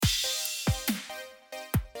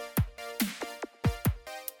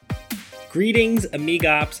Greetings,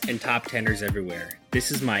 amigops, and top teners everywhere.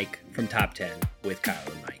 This is Mike from Top 10 with Kyle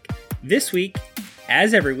and Mike. This week,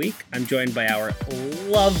 as every week, I'm joined by our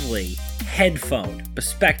lovely, headphoned,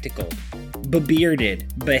 bespectacled,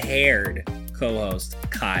 bebearded, behaired co-host,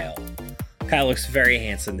 Kyle. Kyle looks very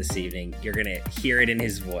handsome this evening. You're going to hear it in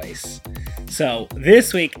his voice. So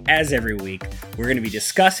this week, as every week, we're going to be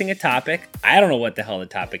discussing a topic. I don't know what the hell the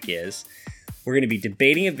topic is. We're going to be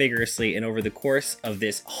debating it vigorously, and over the course of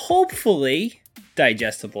this hopefully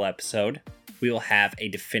digestible episode, we will have a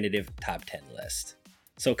definitive top 10 list.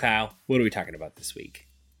 So Kyle, what are we talking about this week?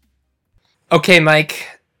 Okay,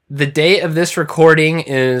 Mike, the date of this recording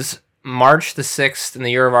is March the 6th in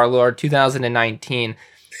the year of our Lord, 2019.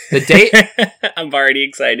 The date... I'm already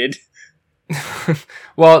excited.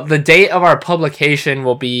 Well, the date of our publication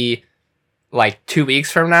will be like 2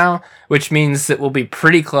 weeks from now, which means that we'll be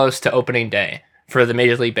pretty close to opening day for the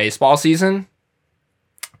Major League Baseball season.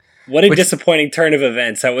 What a disappointing turn of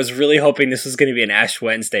events. I was really hoping this was going to be an Ash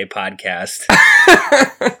Wednesday podcast.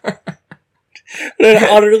 An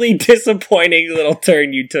utterly disappointing little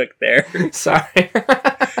turn you took there. Sorry.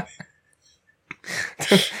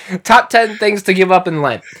 Top 10 things to give up in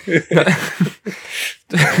Lent.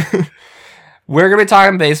 We're going to be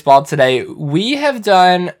talking baseball today. We have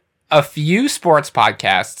done a few sports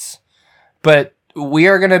podcasts, but we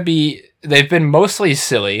are going to be, they've been mostly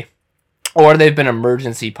silly, or they've been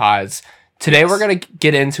emergency pods. Today we're going to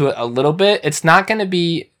get into it a little bit. It's not going to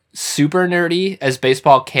be super nerdy as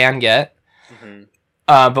baseball can get,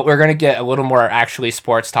 but we're going to get a little more actually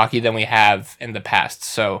sports talky than we have in the past,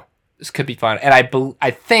 so this could be fun. And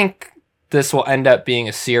I think this will end up being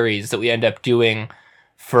a series that we end up doing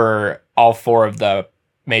for all four of the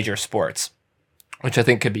major sports, which I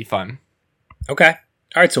think could be fun. Okay.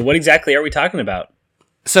 All right, so what exactly are we talking about?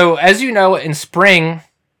 So, as you know, in spring,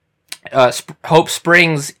 hope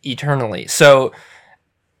springs eternally. So,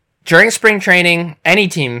 during spring training, any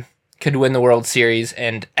team could win the World Series,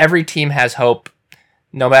 and every team has hope,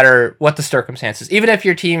 no matter what the circumstances. Even if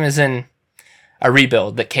your team is in a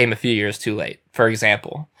rebuild that came a few years too late, for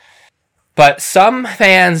example. But some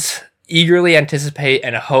fans eagerly anticipate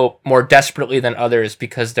and hope more desperately than others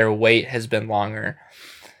because their wait has been longer.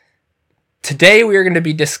 Today we are going to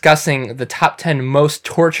be discussing the top 10 most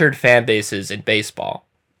tortured fan bases in baseball.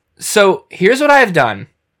 So here's what I've done.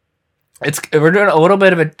 We're doing a little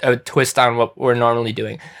bit of a twist on what we're normally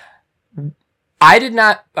doing.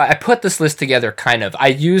 I put this list together kind of. I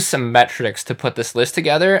used some metrics to put this list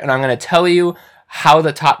together, and I'm going to tell you how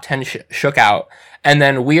the top 10 shook out. And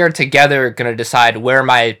then we are together going to decide where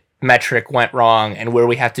my metric went wrong and where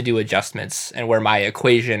we have to do adjustments and where my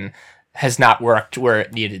equation has not worked where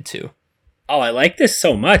it needed to. Oh, I like this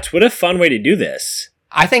so much. What a fun way to do this.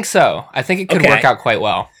 I think so. I think it could work out quite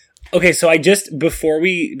well. Okay, so I just, before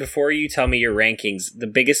you tell me your rankings, the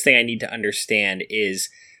biggest thing I need to understand is,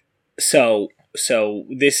 so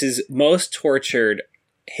this is most tortured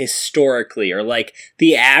historically, or like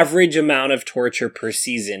the average amount of torture per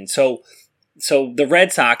season. So the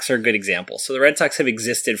Red Sox are a good example. So the Red Sox have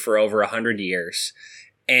existed for over 100 years,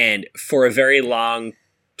 and for a very long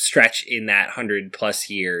stretch in that 100 plus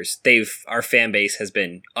years, our fan base has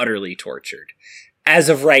been utterly tortured. As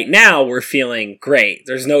of right now, we're feeling great.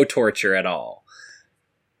 There's no torture at all.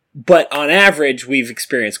 But on average, we've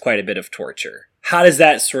experienced quite a bit of torture. How does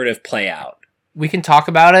that sort of play out? We can talk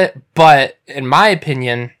about it, but in my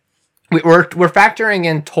opinion, we're factoring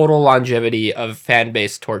in total longevity of fan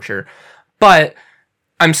base torture. But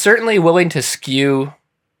I'm certainly willing to skew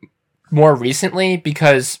more recently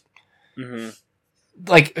because,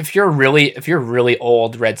 like, if you're really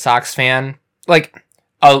old Red Sox fan, like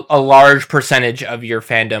a large percentage of your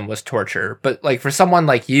fandom was torture. But like for someone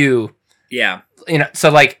like you, so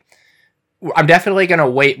like I'm definitely gonna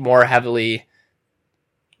weight more heavily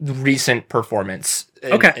recent performance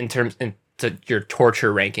in terms into your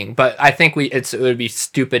torture ranking. But I think it would be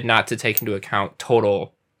stupid not to take into account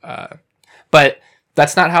total. But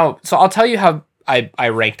that's not how... So I'll tell you how I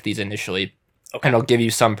ranked these initially, and I'll give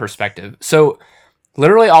you some perspective. So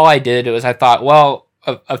literally all I did was I thought, well,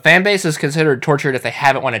 a fan base is considered tortured if they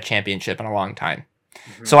haven't won a championship in a long time.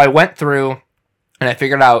 So I went through and I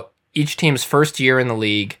figured out each team's first year in the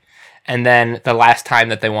league and then the last time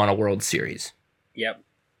that they won a World Series. Yep.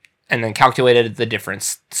 And then calculated the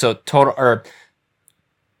difference. So total... or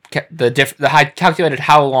I calculated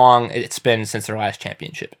how long it's been since their last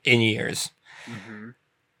championship in years.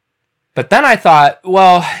 But then I thought,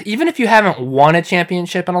 well, even if you haven't won a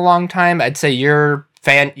championship in a long time, I'd say your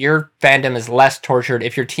fandom is less tortured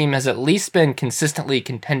if your team has at least been consistently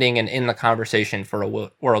contending and in the conversation for a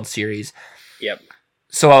World Series. Yep.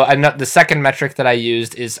 So the second metric that I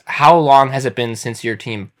used is how long has it been since your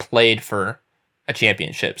team played for a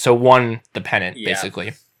championship? So won the pennant,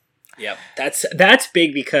 basically. Yep. That's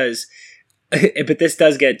big because, but this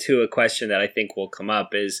does get to a question that I think will come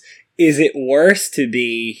up is it worse to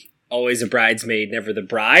be always a bridesmaid, never the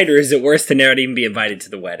bride, or is it worse to never even be invited to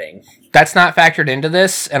the wedding? That's not factored into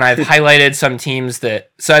this, and I've highlighted some teams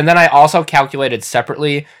that... So, and then I also calculated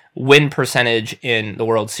separately win percentage in the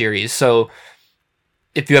World Series. So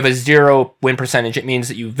if you have a 0 win percentage, it means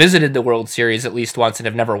that you visited the World Series at least once and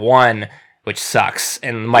have never won, which sucks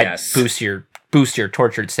and might boost your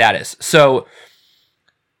tortured status. So,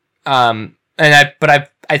 I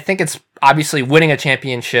think it's obviously winning a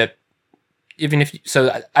championship.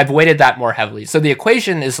 I've weighted that more heavily. So the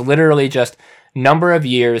equation is literally just number of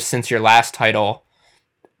years since your last title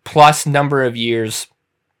plus number of years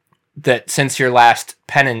that since your last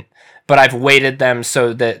pennant, but I've weighted them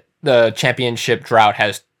so that the championship drought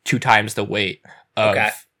has 2 times the weight of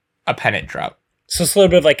a pennant drought. So it's a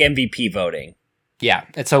little bit of like MVP voting. Yeah,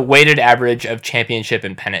 it's a weighted average of championship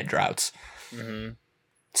and pennant droughts. Mm-hmm.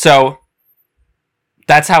 So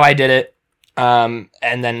that's how I did it.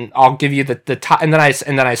 And then I'll give you the top, and then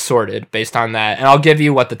I sorted based on that, and I'll give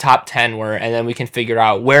you what the top 10 were, and then we can figure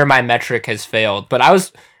out where my metric has failed. But I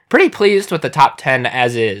was pretty pleased with the top 10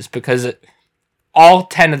 as is, because all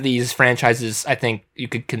 10 of these franchises, I think you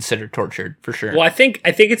could consider tortured for sure. Well, I think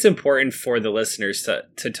it's important for the listeners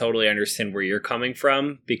to totally understand where you're coming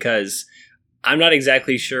from, because I'm not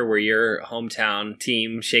exactly sure where your hometown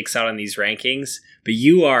team shakes out on these rankings, but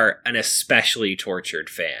you are an especially tortured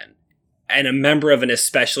fan and a member of an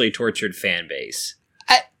especially tortured fan base.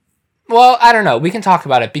 I don't know. We can talk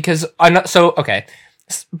about it because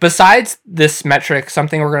besides this metric,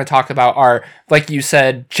 something we're going to talk about are, like you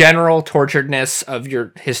said, general torturedness of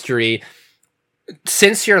your history.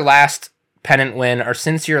 Since your last pennant win or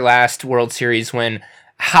since your last World Series win,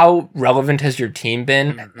 how relevant has your team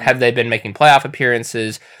been? Mm-hmm. Have they been making playoff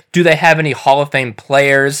appearances? Do they have any Hall of Fame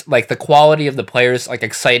players? Like the quality of the players, like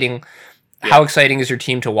exciting. Yeah. How exciting is your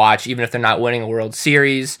team to watch, even if they're not winning a World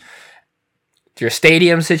Series? Your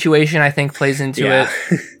stadium situation, I think, plays into it.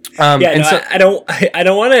 I don't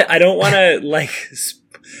want to like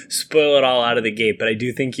spoil it all out of the gate, but I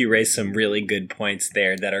do think you raised some really good points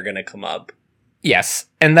there that are going to come up. Yes,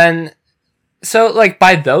 and then so like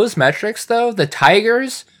by those metrics, though, the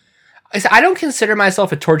Tigers, I don't consider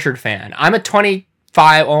myself a tortured fan. I'm a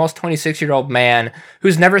 25, almost 26-year-old man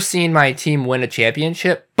who's never seen my team win a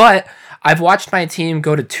championship, but I've watched my team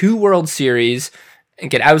go to 2 World Series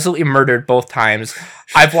and get absolutely murdered both times.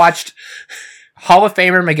 I've watched Hall of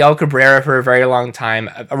Famer Miguel Cabrera for a very long time,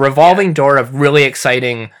 a revolving door of really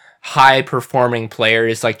exciting, high-performing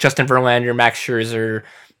players like Justin Verlander, Max Scherzer.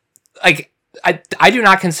 Like, I do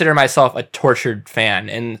not consider myself a tortured fan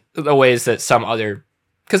in the ways that some other...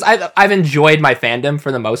 Because I've enjoyed my fandom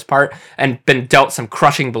for the most part and been dealt some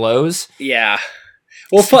crushing blows. Yeah.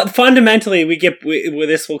 Well, fundamentally,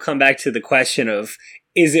 this will come back to the question of,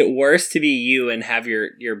 is it worse to be you and have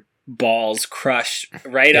your balls crushed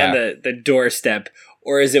right on the doorstep,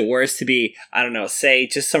 or is it worse to be, I don't know, say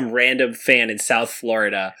just some random fan in South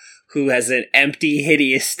Florida who has an empty,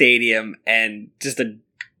 hideous stadium and just a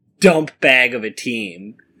dump bag of a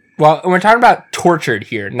team? Well, we're talking about tortured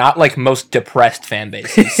here, not like most depressed fan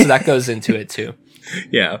bases, so that goes into it too.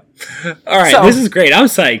 Yeah. All right, so, this is great. I'm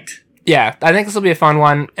psyched. Yeah, I think this will be a fun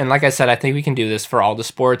one. And like I said, I think we can do this for all the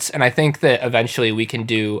sports. And I think that eventually we can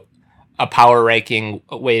do a power ranking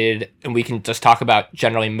weighted, and we can just talk about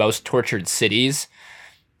generally most tortured cities.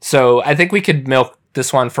 So I think we could milk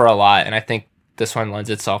this one for a lot. And I think this one lends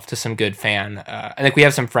itself to some good fan. I think we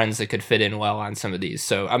have some friends that could fit in well on some of these.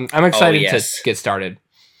 So I'm excited to get started.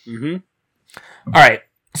 Mm-hmm. All right.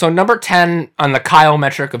 So number 10 on the Kyle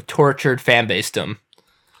metric of tortured fan basedom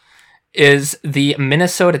is the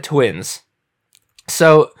Minnesota Twins.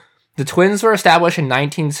 So the Twins were established in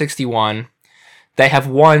 1961. They have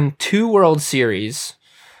won 2 World Series.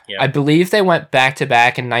 Yep. I believe they went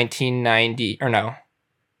back-to-back in 1990. Or no.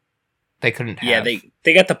 They couldn't have. Yeah,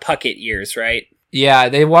 they got the Puckett years, right? Yeah,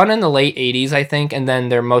 they won in the late 80s, I think, and then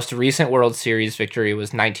their most recent World Series victory was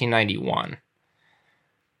 1991.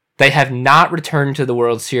 They have not returned to the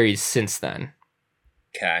World Series since then.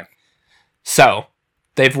 Okay. So,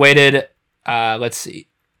 they've waited, let's see.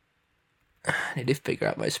 I need to figure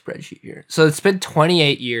out my spreadsheet here. So it's been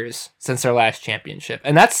 28 years since their last championship.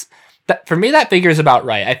 And for me, that figure is about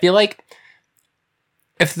right. I feel like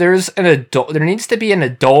if there's an adult, there needs to be an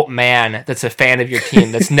adult man that's a fan of your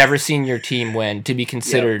team that's never seen your team win to be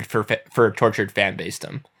considered for tortured fan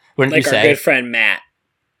basedom. Wouldn't you say? Like our good friend Matt.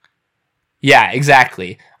 Yeah,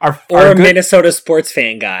 exactly. Or a Minnesota sports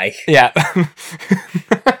fan guy. Yeah.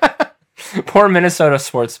 Poor Minnesota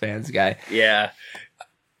sports fans guy. Yeah.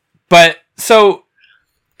 But so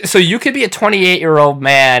you could be a 28-year-old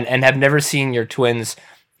man and have never seen your Twins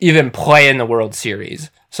even play in the World Series.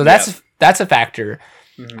 So that's a factor.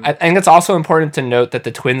 Mm-hmm. I think it's also important to note that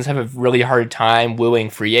the Twins have a really hard time wooing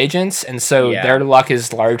free agents, and so their luck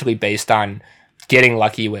is largely based on getting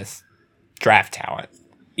lucky with draft talent.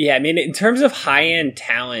 Yeah, I mean, in terms of high-end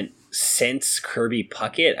talent since Kirby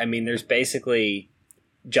Puckett, I mean, there's basically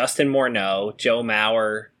Justin Morneau, Joe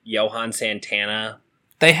Mauer, Johan Santana.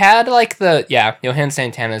 They had Johan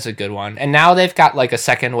Santana is a good one. And now they've got like a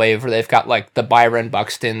second wave where they've got like the Byron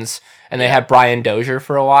Buxtons and they had Brian Dozier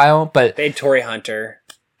for a while, but they had Torrey Hunter.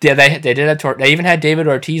 Yeah, they did have they even had David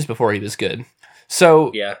Ortiz before he was good.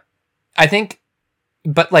 So yeah. I think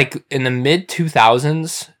but like in the mid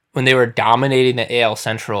 2000s when they were dominating the AL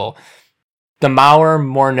Central, the Mauer,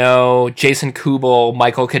 Morneau, Jason Kubel,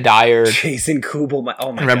 Michael Kadire. Jason Kubel,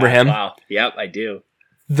 oh my remember God. him? Wow. Yep, I do.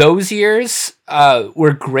 Those years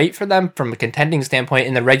were great for them from a contending standpoint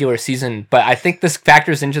in the regular season, but I think this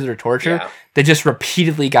factors into their torture. Yeah. They just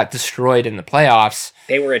repeatedly got destroyed in the playoffs.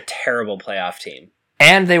 They were a terrible playoff team.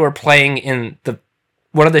 And they were playing in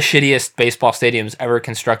one of the shittiest baseball stadiums ever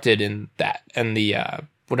constructed in the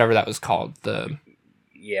whatever that was called.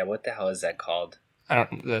 What the hell is that called?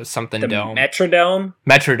 Something the dome. Metrodome?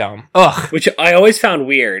 Metrodome. Ugh. Which I always found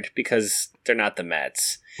weird because they're not the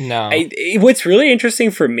Mets. No. What's really interesting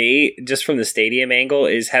for me, just from the stadium angle,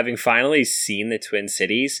 is having finally seen the Twin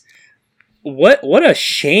Cities. What a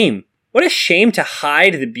shame. What a shame to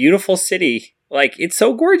hide the beautiful city. Like, it's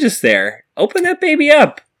so gorgeous there. Open that baby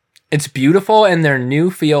up. It's beautiful, and their new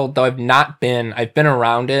field, though I've been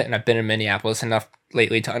around it, and I've been in Minneapolis enough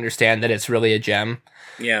lately to understand that it's really a gem.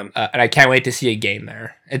 Yeah. And I can't wait to see a game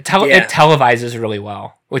there. It televises really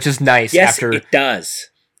well, which is nice. Yes, it does.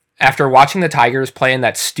 After watching the Tigers play in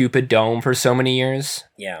that stupid dome for so many years.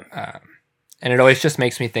 Yeah. And it always just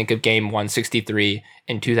makes me think of game 163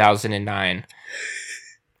 in 2009,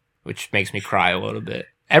 which makes me cry a little bit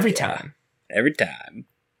every time. Every time.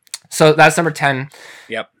 So that's number 10.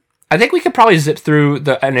 Yep. I think we could probably zip through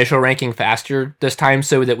the initial ranking faster this time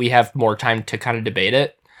so that we have more time to kind of debate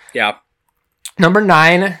it. Yeah. Number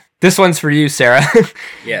 9, this one's for you, Sarah.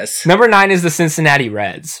 Yes. Number 9 is the Cincinnati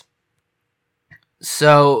Reds.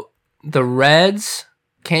 So the Reds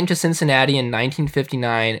came to Cincinnati in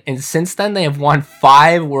 1959, and since then they have won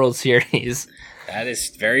 5 World Series. That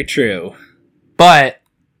is very true. But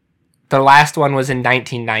the last one was in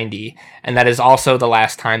 1990, and that is also the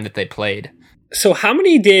last time that they played. So how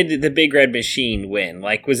many did the Big Red Machine win?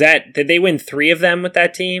 Like, did they win 3 of them with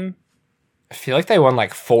that team? I feel like they won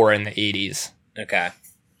like 4 in the 80s. Okay.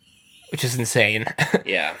 Which is insane.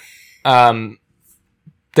 Yeah.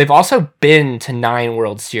 They've also been to 9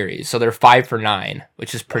 World Series, so they're 5 for 9,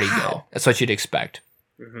 which is pretty good. That's what you'd expect.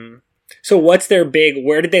 Mm-hmm. So what's their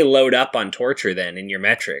where did they load up on torture then in your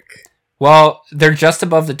metric? Well, they're just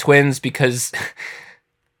above the Twins because,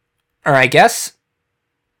 or I guess,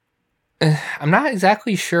 I'm not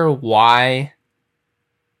exactly sure why.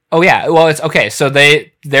 Oh yeah, well it's okay. So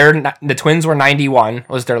the Twins were 91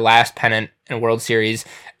 was their last pennant in World Series,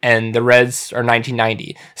 and the Reds are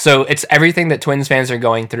 1990. So it's everything that Twins fans are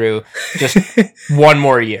going through, just one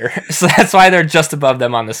more year. So that's why they're just above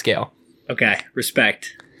them on the scale. Okay,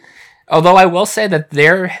 respect. Although I will say that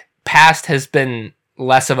their past has been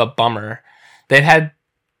less of a bummer. They've had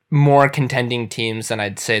more contending teams than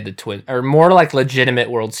I'd say the Twins, or more like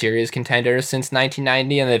legitimate World Series contenders since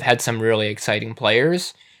 1990, and they've had some really exciting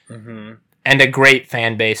players and a great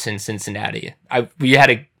fan base in Cincinnati.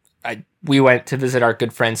 We went to visit our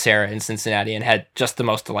good friend Sarah in Cincinnati and had just the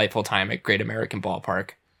most delightful time at Great American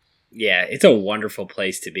Ballpark. Yeah, it's a wonderful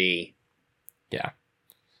place to be. Yeah.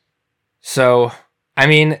 So, I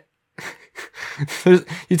mean,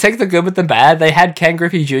 you take the good with the bad. They had Ken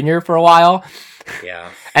Griffey Jr. for a while. Yeah.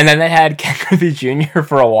 And then they had Ken Griffey Jr.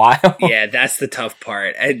 for a while. Yeah, that's the tough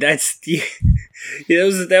part. That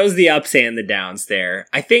was the ups and the downs there.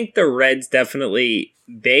 I think the Reds definitely,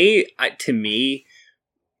 to me,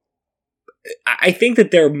 I think that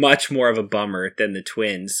they're much more of a bummer than the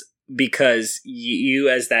Twins because you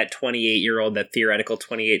as that 28-year-old, that theoretical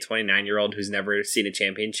 28, 29-year-old who's never seen a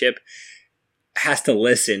championship has to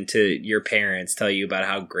listen to your parents tell you about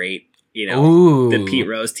how great, the Pete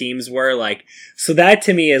Rose teams were. Like, so that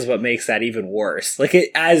to me is what makes that even worse. Like,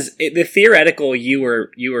 the theoretical you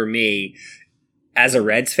or me as a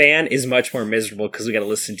Reds fan is much more miserable because we got to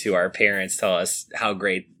listen to our parents tell us how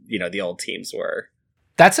great, the old teams were.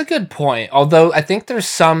 That's a good point. Although I think there's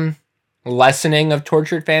some lessening of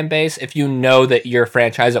tortured fan base if you know that your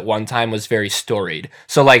franchise at one time was very storied.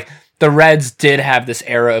 So like the Reds did have this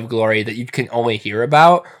era of glory that you can only hear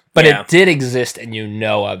about, but it did exist and you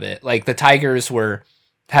know of it. Like the Tigers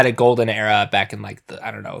had a golden era back in like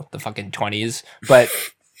the fucking 20s, but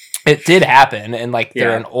it did happen, and like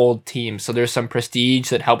they're an old team, so there's some prestige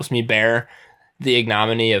that helps me bear the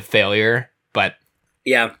ignominy of failure. But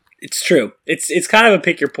yeah, it's true. It's kind of a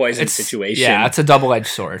pick your poison situation. Yeah, it's a double-edged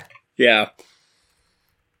sword. Yeah.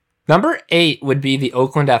 Number 8 would be the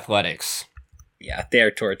Oakland Athletics. Yeah,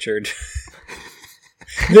 they're tortured.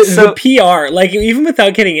 the PR, like even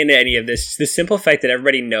without getting into any of this, the simple fact that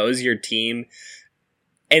everybody knows your team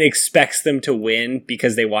and expects them to win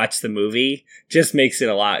because they watched the movie just makes it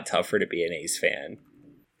a lot tougher to be an A's fan.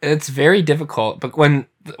 It's very difficult, but when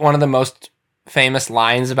one of the most famous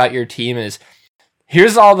lines about your team is,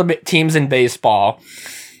 here's all the teams in baseball,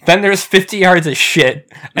 then there's 50 yards of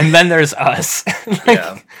shit, and then there's us.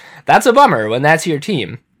 That's a bummer when that's your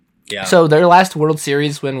team. Yeah. So their last World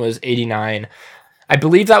Series win was 89. I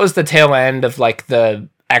believe that was the tail end of like the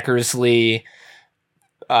Eckersley,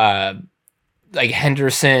 like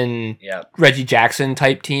Henderson, Reggie Jackson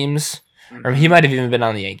type teams. Mm-hmm. Or he might have even been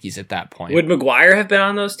on the Yankees at that point. Would McGuire have been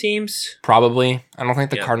on those teams? Probably. I don't think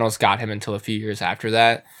the Cardinals got him until a few years after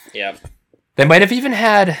that. Yeah. They might have even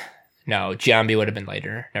had... No, Giambi would have been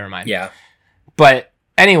later. Never mind. Yeah. But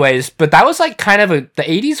anyways, that was like kind of the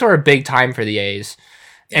 80s were a big time for the A's.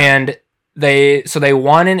 Yeah. And they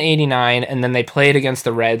won in 89, and then they played against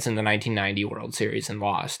the Reds in the 1990 World Series and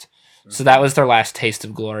lost. Mm-hmm. So that was their last taste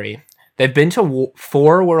of glory. They've been to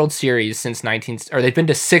 4 World Series since they've been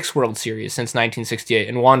to 6 World Series since 1968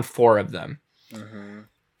 and won 4 of them. Mm-hmm.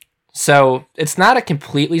 So it's not a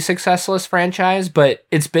completely successless franchise, but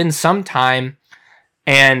it's been some time,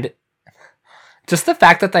 and just the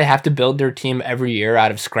fact that they have to build their team every year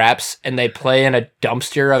out of scraps and they play in a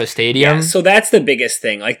dumpster of a stadium. Yeah, so that's the biggest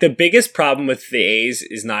thing. Like the biggest problem with the A's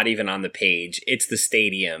is not even on the page. It's the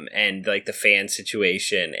stadium and like the fan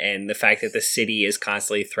situation and the fact that the city is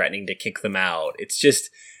constantly threatening to kick them out. It's just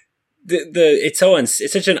it's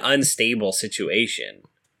such an unstable situation.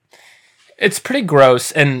 It's pretty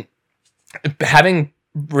gross, and having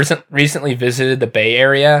recently visited the Bay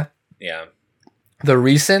Area. Yeah. The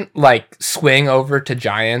recent like swing over to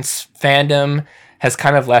Giants fandom has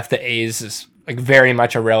kind of left the A's as like very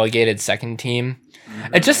much a relegated second team.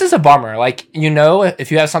 Mm-hmm. It just is a bummer. Like,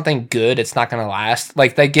 if you have something good, it's not going to last.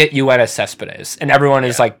 Like they get Yoenis Cespedes and everyone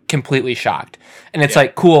is like completely shocked. And it's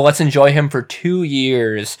like, cool, let's enjoy him for 2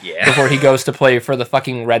 years before he goes to play for the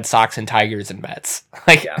fucking Red Sox and Tigers and Mets.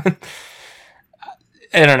 Like,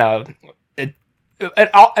 I don't know.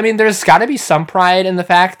 I mean, there's got to be some pride in the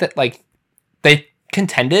fact that like they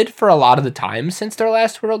contended for a lot of the time since their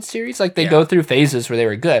last World Series. Like they go through phases where they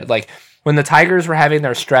were good. Like when the Tigers were having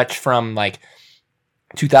their stretch from like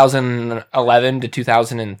 2011 to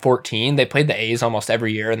 2014, they played the A's almost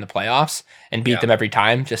every year in the playoffs and beat them every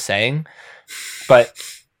time, just saying. But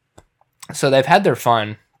so they've had their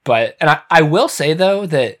fun. But, and I will say though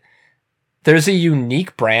that there's a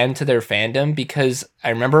unique brand to their fandom, because I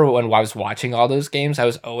remember when I was watching all those games, I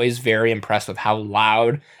was always very impressed with how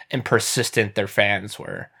loud and persistent their fans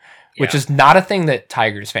were, which is not a thing that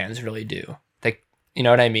Tigers fans really do. Like, you know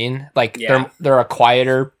what I mean? Like they're a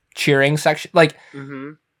quieter cheering section. Like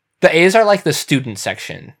the A's are like the student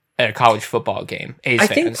section at a college football game. I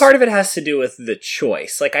think part of it has to do with the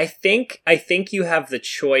choice. Like I think you have the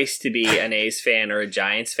choice to be an A's fan or a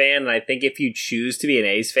Giants fan, and I think if you choose to be an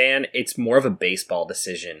A's fan, it's more of a baseball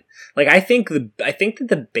decision. Like I think that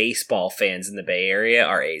the baseball fans in the Bay Area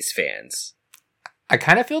are A's fans. I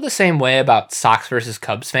kind of feel the same way about Sox versus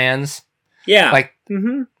Cubs fans. Yeah. Like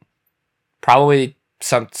probably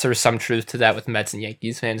there's some truth to that with Mets and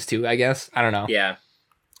Yankees fans too, I guess. I don't know. Yeah.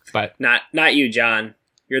 But not you, John.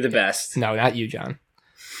 You're the best. No, not you, John.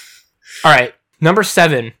 All right, number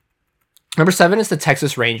 7. Number 7 is the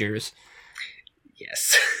Texas Rangers.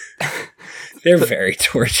 Yes. They're very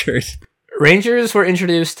tortured. Rangers were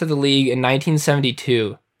introduced to the league in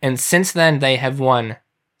 1972, and since then they have won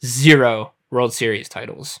 0 World Series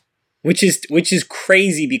titles. Which is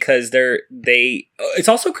crazy because it's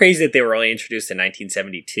also crazy that they were only introduced in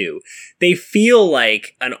 1972. They feel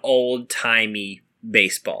like an old-timey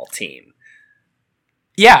baseball team.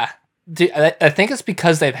 Yeah, I think it's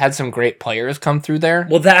because they've had some great players come through there.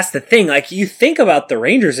 Well, that's the thing. Like, you think about the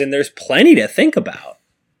Rangers, and there's plenty to think about.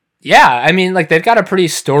 Yeah, I mean, like, they've got a pretty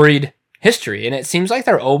storied history, and it seems like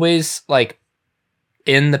they're always, like,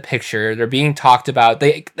 in the picture. They're being talked about.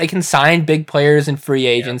 They can sign big players in free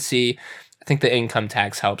agency. I think the income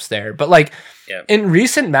tax helps there. But like Yeah. in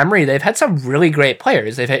recent memory, they've had some really great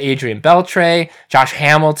players. They've had Adrian Beltre, Josh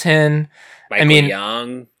Hamilton,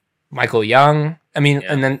 Michael Young.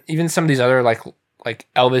 And then even some of these other like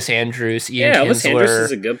Elvis Andrus, Ian Kinsler. Elvis Andrus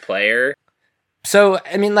is a good player. So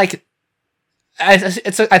I mean, like, I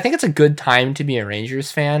think it's a good time to be a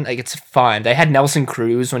Rangers fan. Like, it's fun. They had Nelson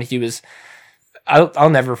Cruz when he was. I'll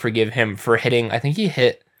never forgive him for hitting. I think he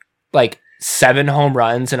hit like 7 home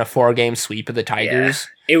runs in a 4-game sweep of the Tigers.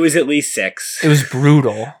 Yeah. It was at least 6. It was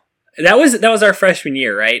brutal. That was our freshman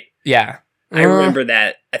year, right? Yeah, I remember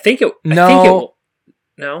that. It was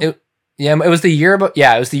the year.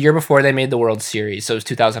 It was the year before they made the World Series. So it was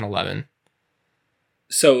 2011.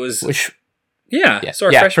 So it was Yeah. So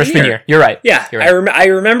our freshman year. You're right. Yeah. You're right. I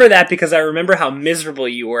remember that because I remember how miserable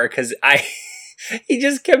you were because he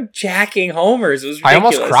just kept jacking homers. It was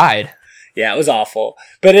ridiculous. I almost cried. Yeah, it was awful.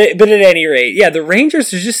 But at any rate, yeah, the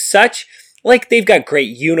Rangers are just such like they've got great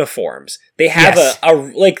uniforms. They have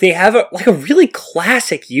a really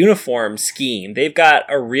classic uniform scheme. They've got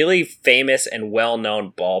a really famous and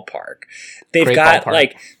well-known ballpark. They've Great got ballpark.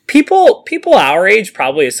 like people our age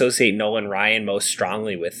probably associate Nolan Ryan most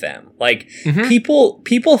strongly with them. Like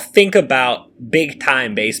people think about big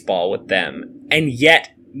time baseball with them, and yet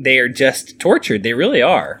they are just tortured. They really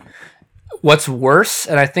are. What's worse,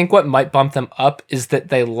 and I think what might bump them up, is that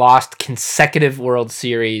they lost consecutive World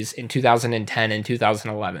Series in 2010 and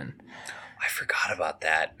 2011. I forgot about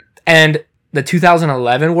that. And the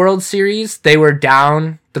 2011 World Series, they were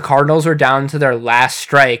down. The Cardinals were down to their last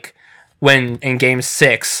strike when in Game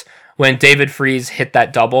 6, when David Freese hit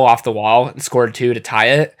that double off the wall and scored 2 to tie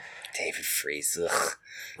it. David Freese, ugh.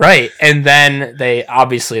 Right, and then they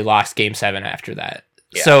obviously lost Game 7 after that.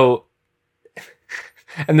 Yeah. So,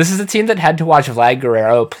 and this is a team that had to watch Vlad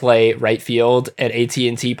Guerrero play right field at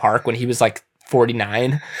AT&T Park when he was like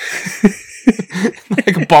 49.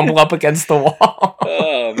 Like bumble up against the wall.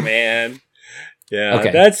 Oh man. Yeah,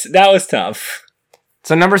 okay. That was tough.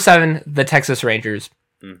 So number 7, the Texas Rangers.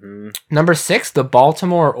 Mm-hmm. Number 6, the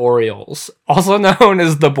Baltimore Orioles, also known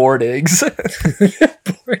as the Bordigs.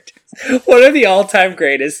 One of the all-time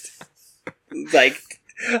greatest like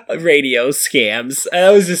radio scams.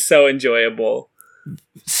 That was just so enjoyable.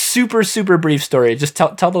 Super, super brief story. Just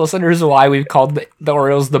tell the listeners why we've called the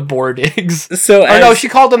Orioles the Bordigs. So, no, she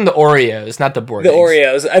called them the Oreos, not the Bordigs. The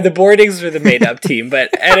Oreos. The Bordigs were the made-up team,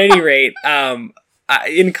 but at any rate,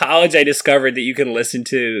 in college I discovered that you can listen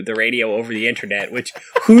to the radio over the internet, which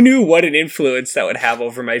who knew what an influence that would have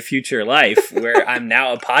over my future life, where I'm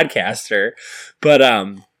now a podcaster. But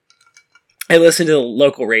I listened to the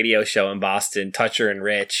local radio show in Boston, Toucher and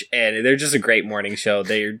Rich, and they're just a great morning show.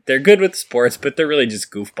 They're good with sports, but they're really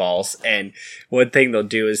just goofballs. And one thing they'll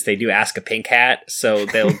do is they do Ask a Pink Hat. So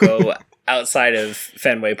they'll go outside of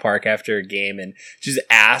Fenway Park after a game and just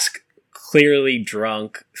ask clearly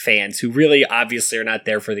drunk fans who really obviously are not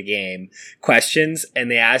there for the game questions.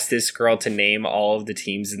 And they asked this girl to name all of the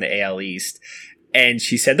teams in the AL East. And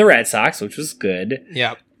she said the Red Sox, which was good.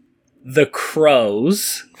 Yep. The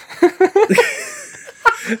Crows, which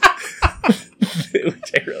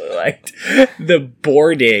I really liked. The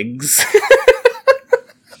Bordigs.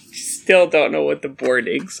 Still don't know what the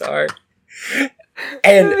Bordigs are.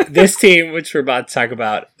 And this team, which we're about to talk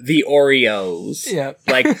about, the Oreos. Yeah.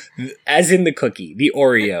 Like, as in the cookie, the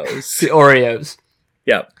Oreos. The Oreos.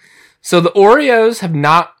 Yep. So the Oreos have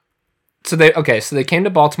not... So they came to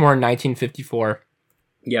Baltimore in 1954.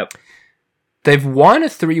 Yep. They've won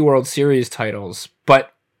 3 World Series titles,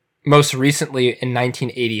 but most recently in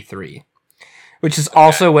 1983, which is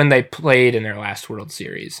also when they played in their last World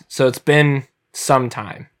Series. So it's been some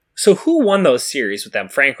time. So who won those series with them?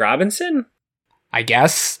 Frank Robinson? I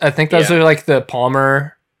guess. I think those are like the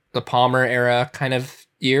Palmer era kind of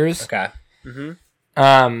years. Okay.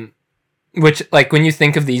 Mm-hmm. Which, like, when you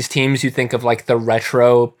think of these teams, you think of like the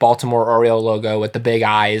retro Baltimore Oriole logo with the big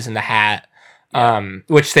eyes and the hat.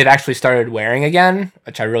 Which they've actually started wearing again,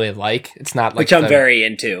 which I really like. It's not like which I'm very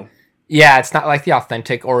into. Yeah, it's not like the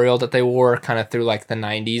authentic Oriole that they wore kind of through like the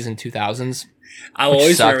 90s and 2000s. I'll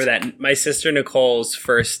always remember that. My sister Nicole's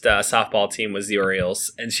first softball team was the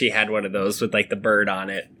Orioles, and she had one of those with like the bird on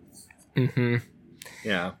it. Mm-hmm.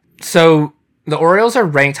 Yeah. So the Orioles are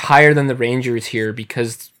ranked higher than the Rangers here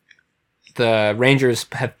because the Rangers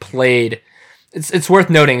have played. It's worth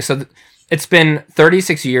noting. So it's been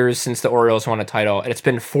 36 years since the Orioles won a title, and it's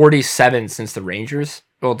been 47 since the Rangers.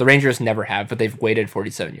 Well, the Rangers never have, but they've waited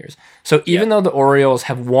 47 years. So even though the Orioles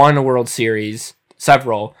have won a World Series,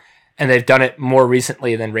 several, and they've done it more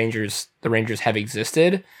recently than the Rangers have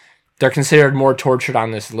existed, they're considered more tortured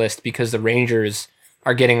on this list because the Rangers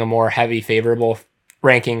are getting a more heavy favorable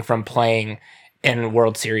ranking from playing in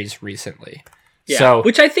World Series recently. Yeah, So,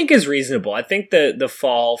 which I think is reasonable. I think the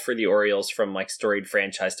fall for the Orioles from like storied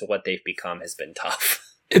franchise to what they've become has been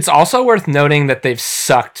tough. it's also worth noting that they've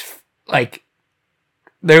sucked. Like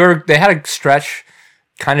they had a stretch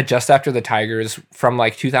kind of just after the Tigers from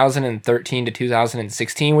like 2013 to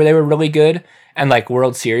 2016 where they were really good and like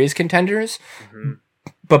World Series contenders. Mm-hmm.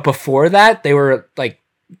 But before that, they were like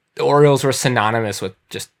the Orioles were synonymous with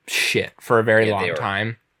just shit for a very long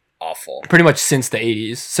time. Awful. Pretty much since the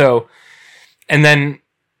 80s. So, and then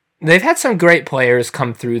they've had some great players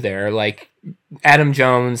come through there, like Adam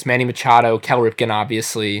Jones, Manny Machado, Cal Ripken,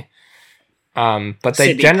 obviously. But they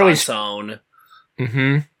Sidney generally Ponson.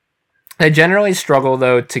 Mm-hmm. They generally struggle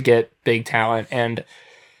though to get big talent, and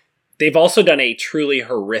they've also done a truly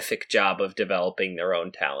horrific job of developing their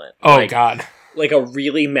own talent. Oh God. Like a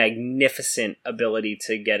really magnificent ability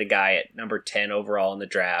to get a guy at number 10 overall in the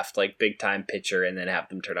draft, like big time pitcher, and then have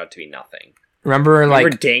them turn out to be nothing. Remember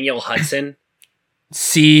like Daniel Hudson?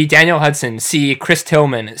 See Daniel Hudson, see Chris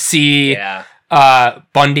Tillman, see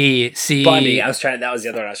Bundy, see Bundy. That was the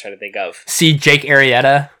other one I was trying to think of. See Jake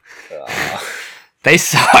Arrieta. They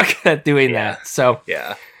suck at doing that. So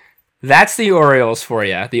yeah. That's the Orioles for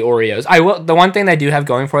you, the Oreos. The one thing they do have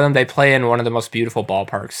going for them, they play in one of the most beautiful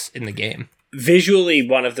ballparks in the game. Visually,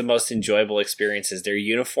 one of the most enjoyable experiences. Their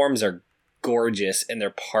uniforms are gorgeous, and their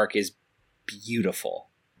park is beautiful.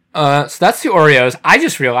 So that's the Oreos. I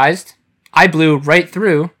just realized I blew right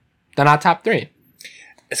through the not top 3.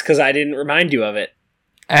 It's because I didn't remind you of it.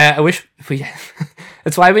 I wish we.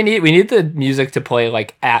 That's why we need the music to play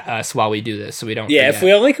like at us while we do this, so we don't. Yeah, forget. if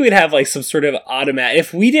we only could have like some sort of automatic.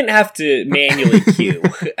 If we didn't have to manually cue,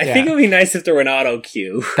 I think it would be nice if there were an auto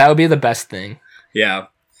cue. That would be the best thing. Yeah.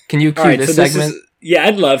 Can you cue this segment? Yeah,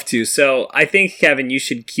 I'd love to. So I think, Kevin, you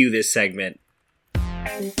should cue this segment.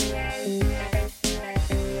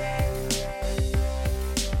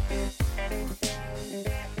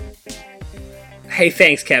 Hey,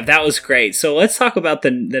 thanks, Kev. That was great. So let's talk about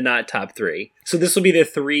the not top 3. So this will be the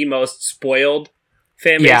 3 most spoiled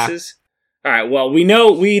fan bases. All right. Well, we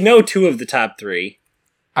know 2 of the top 3.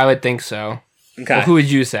 I would think so. Okay. Well, who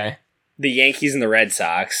would you say? The Yankees and the Red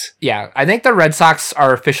Sox. Yeah, I think the Red Sox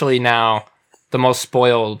are officially now the most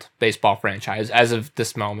spoiled baseball franchise as of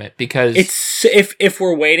this moment because it's if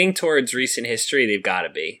we're waiting towards recent history, they've got to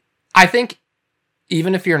be. I think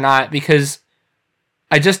even if you're not, because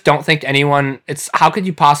I just don't think anyone. It's how could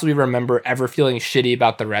you possibly remember ever feeling shitty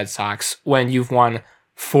about the Red Sox when you've won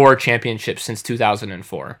 4 championships since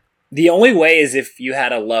 2004? The only way is if you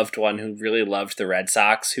had a loved one who really loved the Red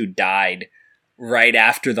Sox who died right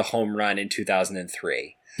after the home run in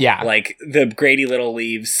 2003. Yeah. Like the Grady Little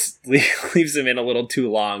leaves him in a little too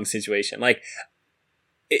long situation. Like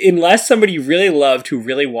unless somebody you really loved who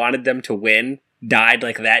really wanted them to win died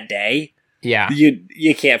like that day,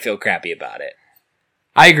 you can't feel crappy about it.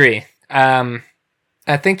 I agree.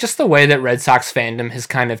 I think just the way that Red Sox fandom has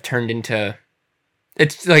kind of turned into,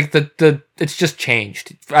 it's like it's just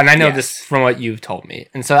changed, and I know this from what you've told me,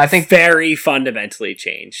 and so I think very fundamentally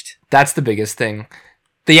changed. That's the biggest thing.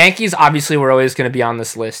 The Yankees obviously were always going to be on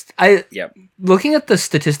this list. Looking at the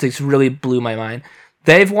statistics really blew my mind.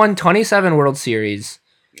 They've won 27 World Series.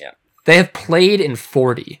 Yeah, they have played in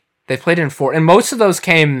 40. They've played in 4, and most of those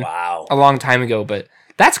came a long time ago, but.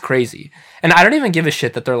 That's crazy. And I don't even give a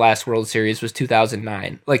shit that their last World Series was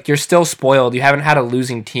 2009. Like, you're still spoiled. You haven't had a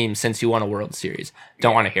losing team since you won a World Series.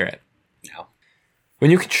 Don't want to hear it. No.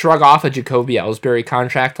 When you can shrug off a Jacoby Ellsbury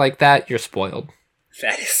contract like that, you're spoiled.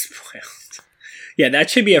 That is spoiled. Yeah,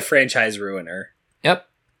 that should be a franchise ruiner. Yep.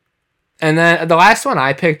 And then the last one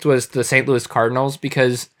I picked was the St. Louis Cardinals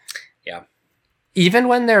because even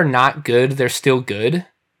when they're not good, they're still good.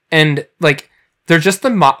 And, like... They're just a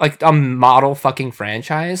model fucking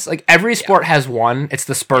franchise. Like, every sport has one. It's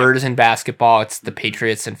the Spurs in basketball. It's the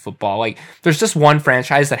Patriots in football. Like, there's just one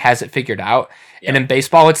franchise that has it figured out. Yep. And in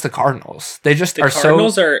baseball, it's the Cardinals. They just the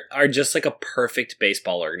Cardinals are just like a perfect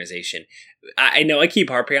baseball organization. I know I keep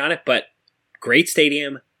harping on it, but great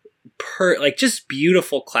stadium, just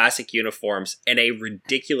beautiful classic uniforms, and a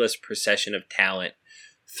ridiculous procession of talent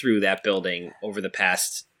through that building over the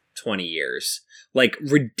past 20 years. Like,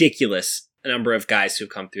 ridiculous. A number of guys who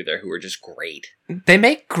come through there who are just great. They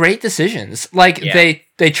make great decisions. Like,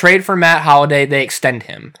 they trade for Matt Holliday, they extend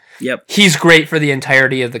him. Yep. He's great for the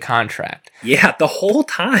entirety of the contract. Yeah, the whole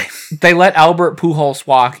time. They let Albert Pujols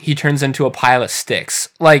walk, he turns into a pile of sticks.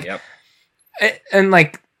 Like, and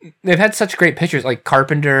like, they've had such great pitchers, like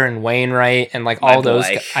Carpenter and Wainwright, and like all those.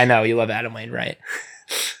 I know, you love Adam Wainwright.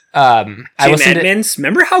 Jim Edmonds.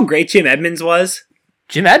 Remember how great Jim Edmonds was?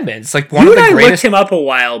 Jim Edmonds, like one you of the and I greatest. looked him up a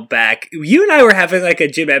while back. You and I were having like a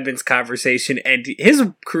Jim Edmonds conversation, and his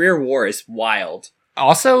career war is wild.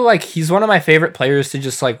 Also, like, he's one of my favorite players to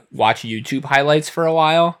just like watch YouTube highlights for a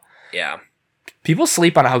while. Yeah. People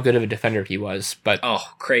sleep on how good of a defender he was, but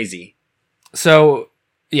crazy. So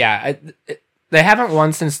yeah, they haven't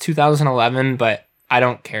won since 2011, but I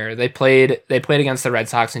don't care. They played against the Red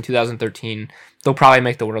Sox in 2013. They'll probably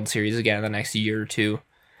make the World Series again in the next year or two.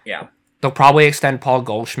 Yeah. They'll probably extend Paul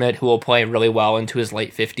Goldschmidt, who will play really well into his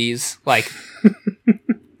late 50s. Like,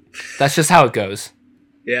 that's just how it goes.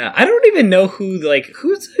 Yeah, I don't even know who's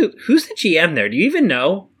the GM there. Do you even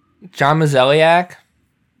know? John Mozeliak.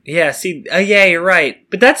 Yeah, see, yeah, you're right.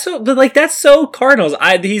 But that's so Cardinals.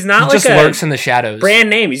 He's not He just lurks in the shadows. Brand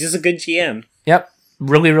name. He's just a good GM. Yep,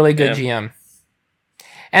 really, really good GM.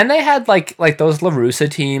 And they had like those La Russa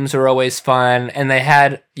teams are always fun, and they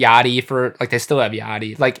had Yachty for they still have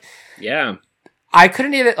Yachty. Like, yeah, I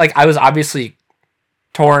couldn't even I was obviously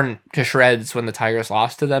torn to shreds when the Tigers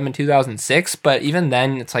lost to them in 2006, but even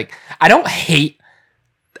then, it's like I don't hate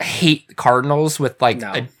Cardinals with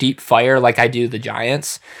a deep fire like I do the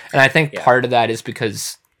Giants, and I think part of that is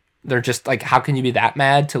because they're just how can you be that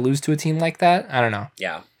mad to lose to a team like that? I don't know.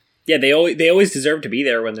 Yeah, they always deserve to be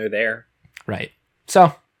there when they're there. Right.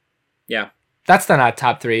 So, yeah, that's the not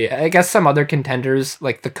top three. I guess some other contenders,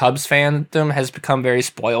 like the Cubs fandom, has become very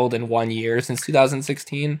spoiled in 1 year since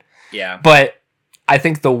 2016. Yeah. But I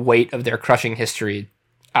think the weight of their crushing history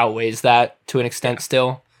outweighs that to an extent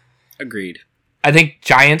still. Agreed. I think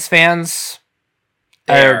Giants fans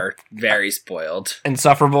are very spoiled.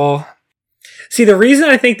 Insufferable. See, the reason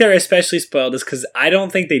I think they're especially spoiled is because I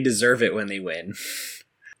don't think they deserve it when they win.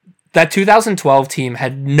 That 2012 team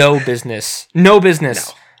had no business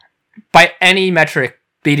by any metric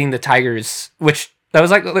beating the Tigers, which that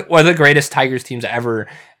was one of the greatest Tigers teams ever,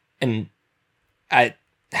 and I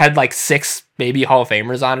had 6 maybe Hall of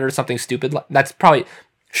Famers on it or something stupid. That's probably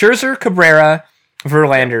Scherzer, Cabrera,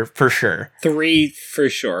 Verlander for sure. 3 for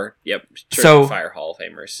sure. Yep. So Fire Hall of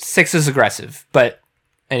Famers. 6 is aggressive, but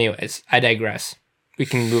anyways, I digress. We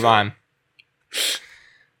can move on.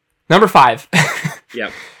 Number 5.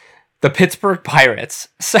 Yep. The Pittsburgh Pirates.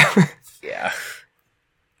 So yeah.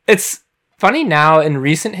 It's funny now, in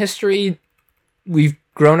recent history, we've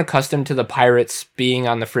grown accustomed to the Pirates being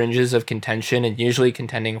on the fringes of contention and usually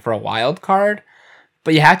contending for a wild card.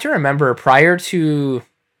 But you have to remember, prior to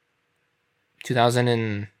 2000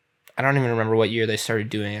 and I don't even remember what year they started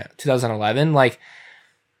doing it, 2011,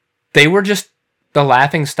 they were just the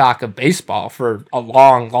laughing stock of baseball for a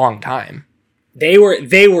long, long time. They were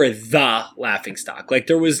the laughing stock.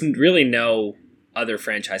 There was really no other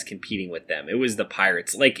franchise competing with them. It was the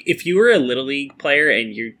Pirates. If you were a Little League player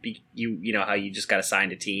and you know how you just got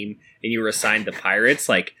assigned a team and you were assigned the Pirates,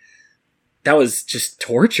 that was just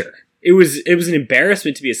torture. It was an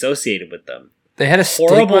embarrassment to be associated with them. They had a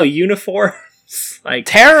horrible uniforms,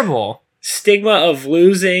 terrible stigma of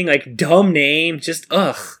losing, dumb name, just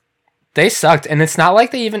ugh. They sucked, and it's not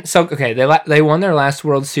like they even... So, okay, they won their last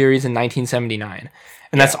World Series in 1979,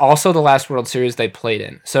 and that's also the last World Series they played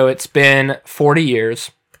in. So it's been 40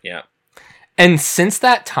 years. Yeah. And since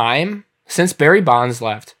that time, since Barry Bonds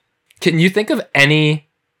left, can you think of any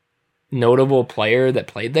notable player that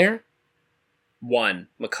played there? One,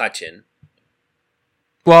 McCutchen.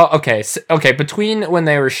 Well, okay, between when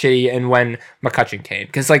they were shitty and when McCutchen came,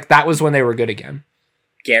 because that was when they were good again.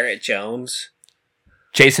 Garrett Jones.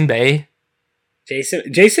 Jason Bay.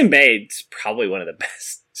 Jason Bay's probably one of the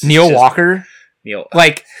best. Neil Walker.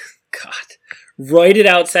 God. Roided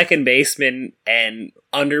out second baseman and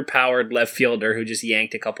underpowered left fielder who just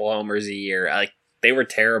yanked a couple homers a year. They were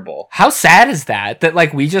terrible. How sad is that?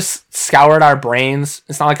 That we just scoured our brains.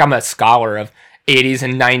 It's not like I'm a scholar of 80s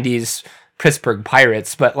and 90s Pittsburgh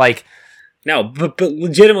Pirates, but no, but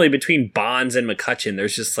legitimately between Bonds and McCutchen,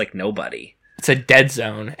 there's just nobody. It's a dead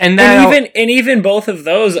zone. And even both of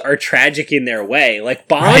those are tragic in their way.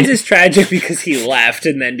 Bonds is tragic because he left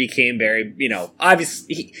and then became very,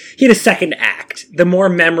 obviously he had a second act, the more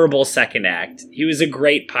memorable second act. He was a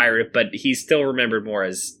great Pirate, but he's still remembered more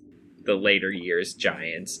as the later years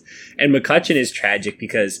Giants. And McCutchen is tragic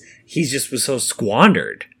because he just was so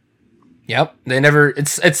squandered. Yep. They never,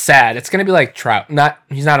 it's sad. It's going to be like Trout.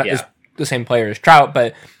 He's not the same player as Trout,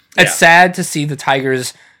 but it's sad to see the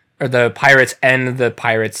Tigers or the Pirates end the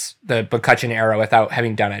McCutchen era without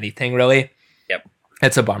having done anything, really. Yep.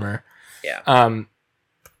 It's a bummer. Yeah.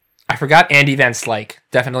 I forgot Andy Van Slyke.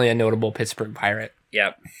 Definitely a notable Pittsburgh Pirate.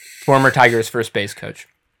 Yep. Former Tigers first base coach.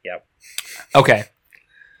 Yep. Okay.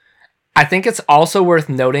 I think it's also worth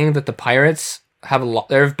noting that the Pirates have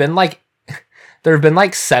there have been there have been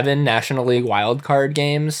like 7 National League wildcard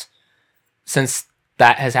games since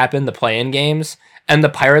that has happened, the play-in games, and the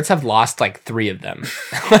Pirates have lost like 3 of them.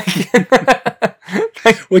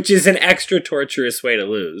 Which is an extra torturous way to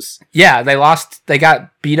lose. Yeah, they got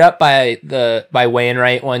beat up by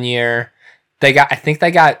Wainwright one year. I think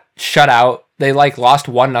they got shut out. They like lost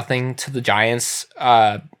 1-0 to the Giants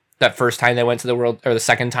that first time they went to the World, or the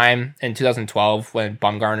second time in 2012 when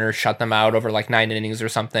Bumgarner shut them out over like 9 innings or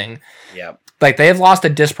something. Yeah. Like they have lost a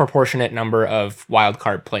disproportionate number of wild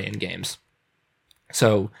card play-in games.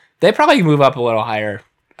 So they probably move up a little higher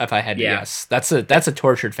if I had to guess. That's a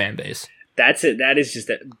tortured fan base. That's it. That is just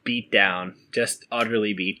a beat down. Just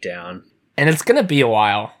utterly beat down. And it's going to be a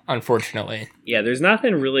while, unfortunately. Yeah, there's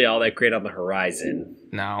nothing really all that great on the horizon.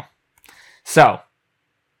 No. So,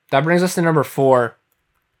 that brings us to number 4.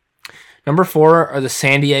 Number 4 are the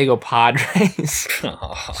San Diego Padres.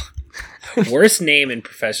 Worst name in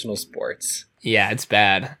professional sports. Yeah, it's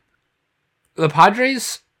bad. The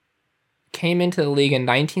Padres came into the league in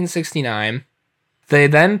 1969. They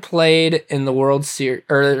then played in the World Series,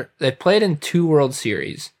 or they played in 2 World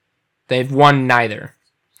Series. They've won neither.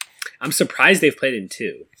 I'm surprised they've played in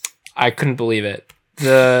 2. I couldn't believe it.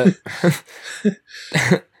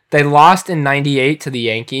 They lost in 98 to the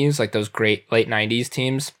Yankees, like those great late 90s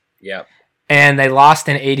teams. Yep. And they lost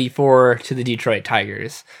in 84 to the Detroit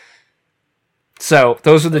Tigers. So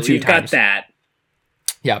those are the 2 times. Got that.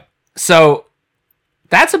 Yep. So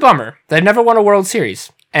that's a bummer. They've never won a World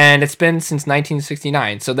Series. And it's been since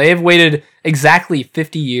 1969. So they have waited exactly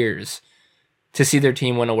 50 years to see their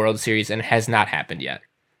team win a World Series, and it has not happened yet.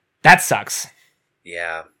 That sucks.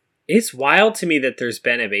 Yeah. It's wild to me that there's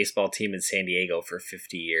been a baseball team in San Diego for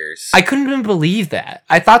 50 years. I couldn't even believe that.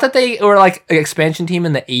 I thought that they were like an expansion team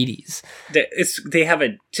in the 80s. They have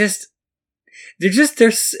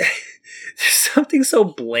there's something so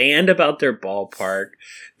bland about their ballpark.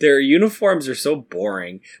 Their uniforms are so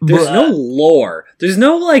boring. There's no lore. There's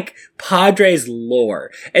no like Padres lore.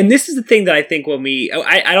 And this is the thing that I think when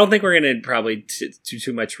I don't think we're going to probably do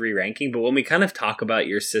too much re-ranking, but when we kind of talk about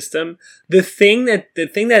your system, the thing that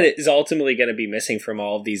is ultimately going to be missing from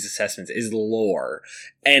all of these assessments is lore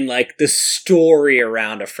and like the story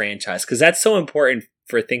around a franchise. Cause that's so important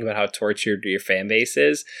for thinking about how tortured your fan base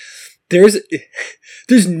is.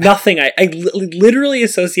 There's nothing. I literally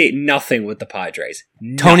associate nothing with the Padres.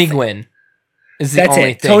 Tony Gwynn is the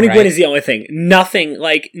only thing. Tony Gwynn is the only thing. Nothing,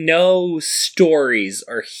 like no stories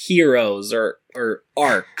or heroes or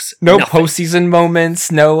arcs. No postseason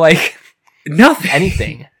moments. No like nothing.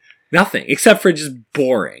 Anything. Nothing except for just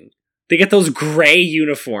boring. They get those gray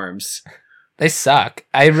uniforms. They suck.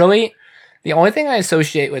 The only thing I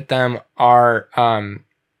associate with them are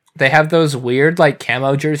they have those weird like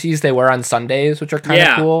camo jerseys they wear on Sundays, which are kind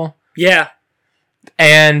of cool. Yeah.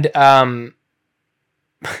 And I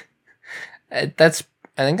think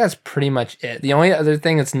that's pretty much it. The only other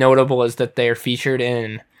thing that's notable is that they are featured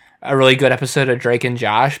in a really good episode of Drake and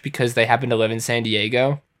Josh because they happen to live in San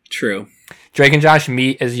Diego. True. Drake and Josh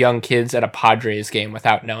meet as young kids at a Padres game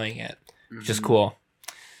without knowing it, which is cool.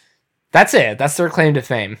 That's it. That's their claim to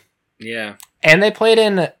fame. Yeah. And they played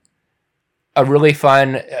in a really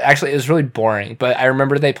fun, actually it was really boring, but I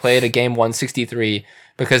remember they played a game 163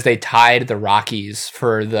 because they tied the Rockies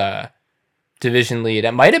for the division lead.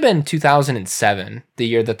 It might have been 2007, the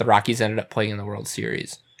year that the Rockies ended up playing in the World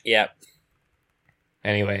Series. Yep.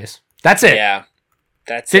 Anyways, that's it. Yeah.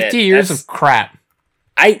 That's 50 years of crap.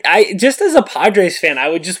 I just as a Padres fan, I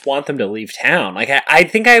would just want them to leave town. Like I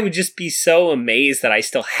think I would just be so amazed that I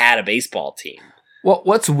still had a baseball team. Well,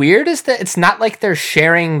 what's weird is that it's not like they're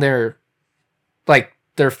sharing their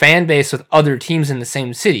fan base with other teams in the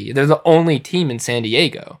same city. They're the only team in San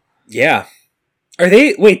Diego. Yeah. Are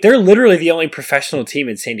they? Wait, they're literally the only professional team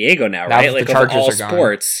in San Diego now, right? Like of all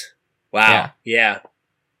sports. Wow. Yeah.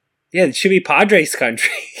 Yeah, it should be Padres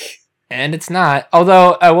country. And it's not.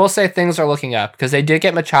 Although I will say things are looking up because they did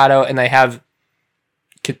get Machado and they have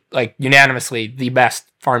like unanimously the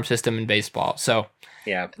best farm system in baseball. So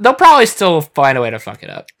yeah, they'll probably still find a way to fuck it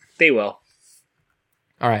up. They will.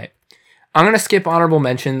 All right. I'm going to skip honorable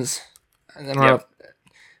mentions. And then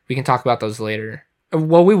we can talk about those later.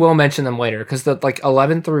 Well, we will mention them later because the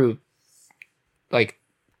 11 through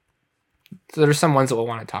there's some ones that we'll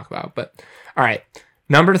want to talk about. But all right.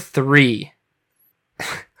 Number 3.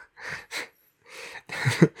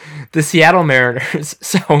 The Seattle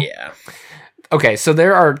Mariners. Okay, so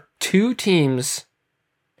there are 2 teams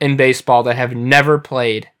in baseball that have never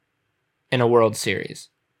played in a World Series.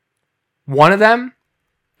 One of them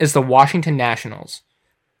is the Washington Nationals,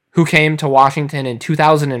 who came to Washington in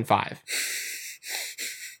 2005.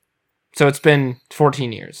 So it's been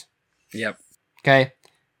 14 years. Yep. Okay.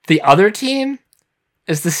 The other team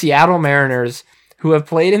is the Seattle Mariners, who have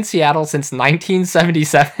played in Seattle since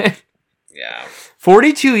 1977. Yeah.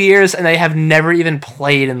 42 years, and they have never even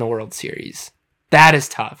played in the World Series. That is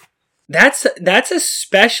tough. That's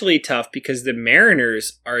especially tough because the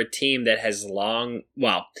Mariners are a team that has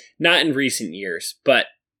not in recent years, but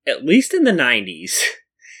at least in the 90s,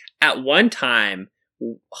 at one time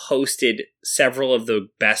hosted several of the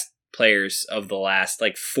best players of the last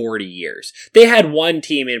 40 years. They had one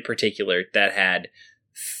team in particular that had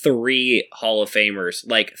 3 Hall of Famers,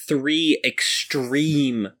 3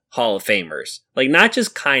 extreme Hall of Famers, not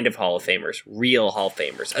just kind of Hall of Famers, real Hall of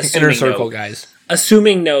Famers. Inner circle guys.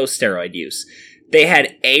 Assuming no steroid use. They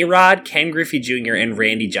had A-Rod, Ken Griffey Jr., and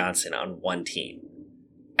Randy Johnson on one team.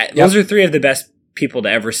 Those are 3 of the best people to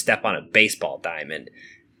ever step on a baseball diamond.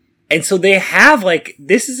 And so they have,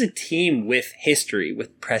 this is a team with history,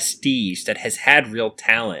 with prestige, that has had real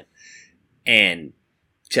talent, and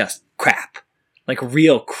just crap.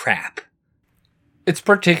 Real crap. It's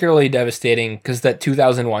particularly devastating because that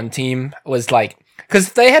 2001 team was because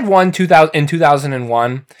if they had won in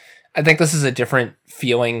 2001, I think this is a different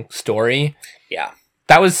feeling story. Yeah.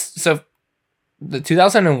 The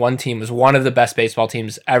 2001 team was one of the best baseball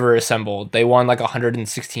teams ever assembled. They won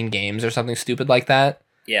 116 games or something stupid like that.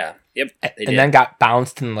 Yeah. Yep. And then got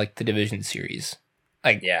bounced in the division series.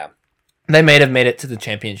 Yeah. They may have made it to the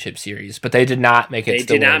championship series, but they did not make it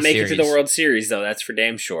to the World Series. They did not make it to the World Series, though. That's for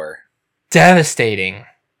damn sure. Devastating.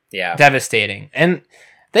 Yeah. Devastating. And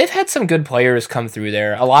they've had some good players come through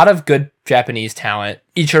there. A lot of good Japanese talent.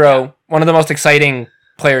 Ichiro, one of the most exciting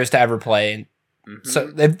players to ever play. Mm-hmm. So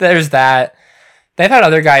there's that. They've had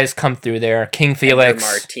other guys come through there. King Felix.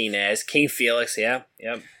 Martinez. King Felix, yeah.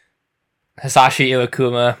 Yep. Hisashi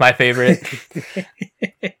Iwakuma, my favorite.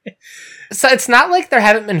 So it's not like there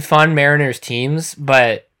haven't been fun Mariners teams,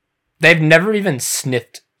 but they've never even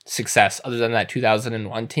sniffed success other than that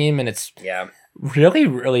 2001 team, and it's really,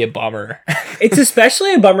 really a bummer. It's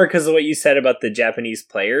especially a bummer because of what you said about the Japanese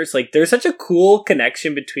players. There's such a cool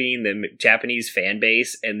connection between the Japanese fan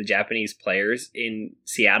base and the Japanese players in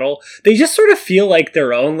Seattle. They just sort of feel like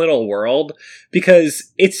their own little world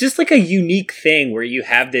because it's just a unique thing where you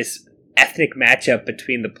have this ethnic matchup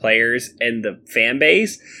between the players and the fan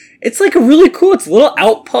base. It's a really cool, it's a little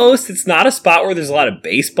outpost. It's not a spot where there's a lot of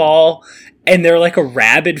baseball, and they're a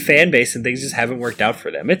rabid fan base, and things just haven't worked out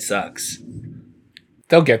for them. It sucks.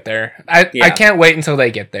 They'll get there. I can't wait until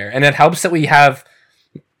they get there. And it helps that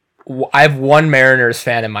I have one Mariners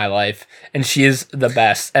fan in my life, and she is the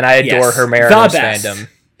best, and I adore her Mariners fandom.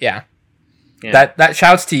 Yeah. That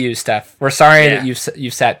shouts to you, Steph. We're sorry that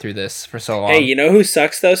you've sat through this for so long. Hey, you know who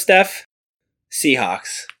sucks though, Steph?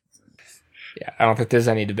 Seahawks. Yeah, I don't think there's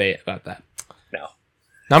any debate about that. No.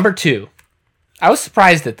 Number 2. I was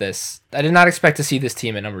surprised at this. I did not expect to see this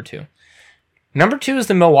team at number 2. Number 2 is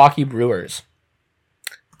the Milwaukee Brewers.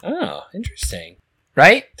 Oh, interesting.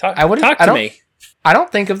 Right? Talk to me. I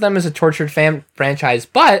don't think of them as a tortured fan franchise,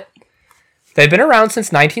 but they've been around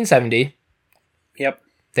since 1970. Yep.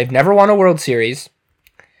 They've never won a World Series.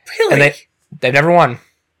 Really? And they've never won.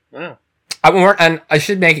 Wow. And I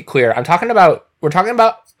should make it clear. We're talking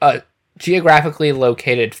about a geographically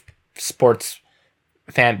located sports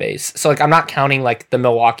fan base. So I'm not counting the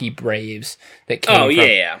Milwaukee Braves that came from.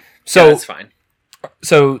 Yeah. So that's fine.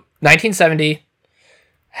 So 1970,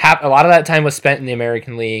 a lot of that time was spent in the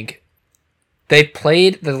American League.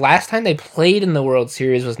 The last time they played in the World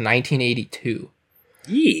Series was 1982.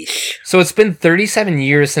 Yeesh. So it's been 37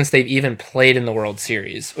 years since they've even played in the World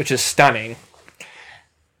Series, which is stunning.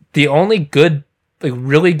 The only good,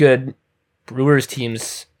 really good Brewers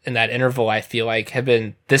teams in that interval, I feel have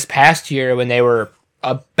been this past year when they were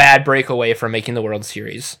a bad break away from making the World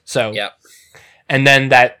Series. So, yep. And then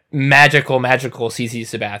that magical CC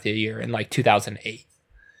Sabathia year in 2008.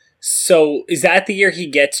 So is that the year he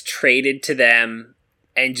gets traded to them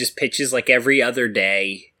and just pitches every other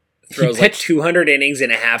day, throws 200 innings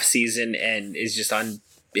in a half season, and is just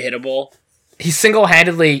unhittable? He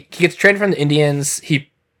gets traded from the Indians. He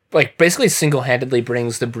basically single-handedly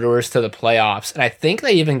brings the Brewers to the playoffs, and I think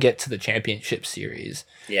they even get to the championship series.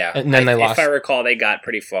 Yeah, and then they lost. If I recall, they got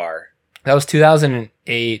pretty far. That was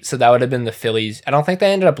 2008, so that would have been the Phillies. I don't think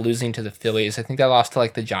they ended up losing to the Phillies. I think they lost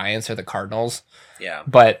to the Giants or the Cardinals. Yeah,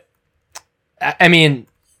 but I mean,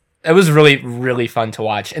 it was really, really fun to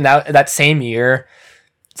watch. And that same year,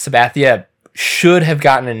 Sabathia should have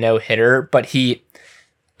gotten a no-hitter, but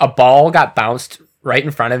a ball got bounced right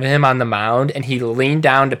in front of him on the mound, and he leaned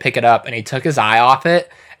down to pick it up, and he took his eye off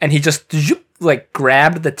it, and he just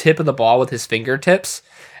grabbed the tip of the ball with his fingertips,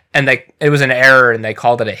 and it was an error, and they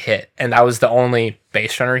called it a hit, and that was the only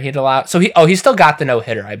base runner he'd allowed. So he still got the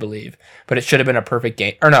no-hitter, I believe, but it should have been a perfect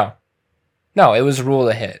game. Or no, it was ruled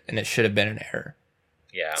a hit, and it should have been an error.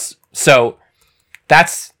 Yeah. So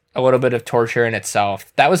that's a little bit of torture in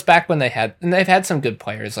itself. That was back when they've had some good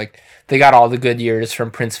players. Like, they got all the good years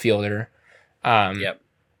from Prince Fielder. Yep.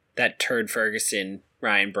 That turd Ferguson,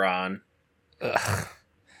 Ryan Braun. Ugh.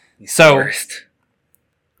 He's So- the worst.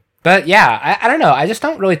 But yeah, I don't know. I just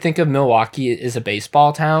don't really think of Milwaukee as a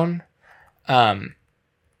baseball town. And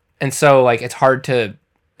so, like, it's hard to...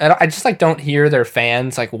 I just, like, don't hear their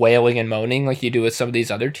fans, like, wailing and moaning like you do with some of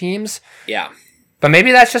these other teams. Yeah. But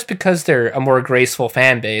maybe that's just because they're a more graceful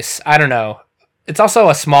fan base. I don't know. It's also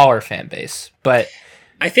a smaller fan base, but...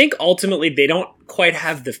 I think ultimately they don't quite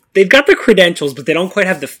have they've got the credentials, but they don't quite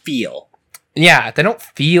have the feel. Yeah, they don't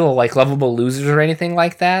feel like lovable losers or anything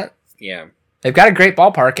like that. Yeah. They've got a great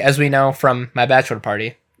ballpark, as we know from my bachelor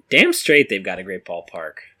party. Damn straight they've got a great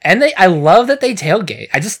ballpark. And I love that they tailgate.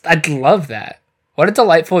 I love that. What a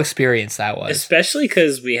delightful experience that was. Especially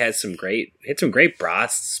because we had some great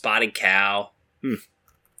brats, spotted cow.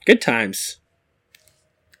 Good times.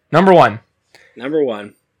 Number one.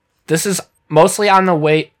 This is mostly on the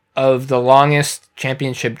weight of the longest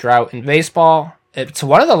championship drought in baseball. It's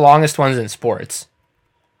one of the longest ones in sports,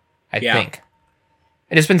 I think.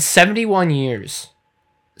 It has been 71 years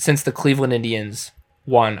since the Cleveland Indians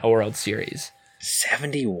won a World Series.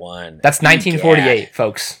 71. That's 1948,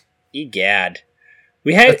 folks. Egad.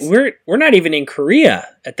 We're not even in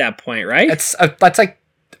Korea at that point, right? That's like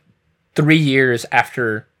 3 years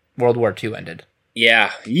after World War II ended. Yeah.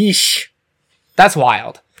 Yeesh. That's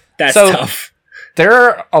wild. That's So- tough. There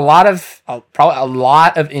are probably a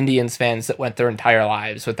lot of Indians fans that went their entire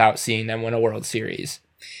lives without seeing them win a World Series.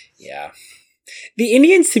 Yeah. The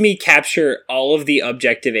Indians, to me, capture all of the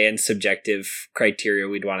objective and subjective criteria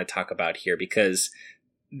we'd want to talk about here, because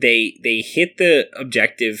they hit the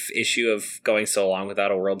objective issue of going so long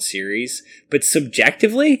without a World Series, but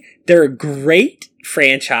subjectively, they're a great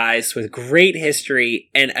franchise with great history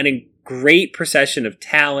and a great procession of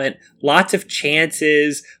talent, lots of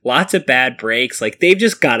chances, lots of bad breaks. Like, they've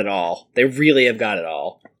just got it all. They really have got it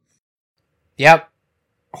all. Yep.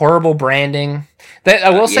 Horrible branding. I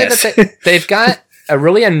will say yes. that they've got a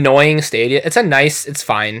really annoying stadium. It's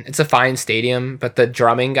fine. It's a fine stadium, but the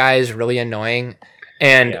drumming guy is really annoying.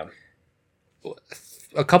 And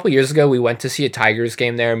a couple years ago, we went to see a Tigers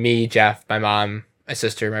game there. Me, Jeff, my mom, my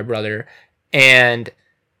sister, my brother. And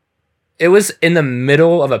it was in the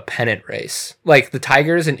middle of a pennant race. Like, the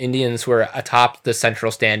Tigers and Indians were atop the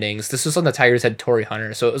central standings. This was when the Tigers had Torrey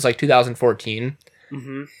Hunter, so it was like 2014.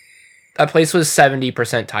 Mm-hmm. That place was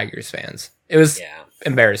 70% Tigers fans. It was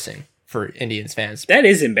embarrassing for Indians fans. That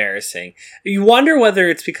is embarrassing. You wonder whether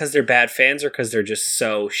it's because they're bad fans or because they're just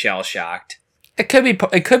so shell-shocked. It could be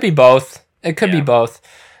both. It could be both.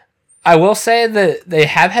 I will say that they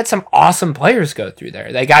have had some awesome players go through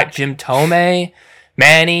there. They got Jim Thome,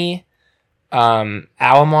 Manny,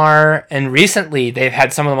 Alomar, and recently they've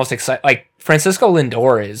had some of the most exciting, like Francisco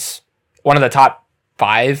Lindor is one of the top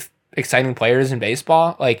 5 exciting players in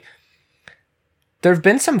baseball. Like, there have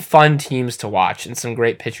been some fun teams to watch, and some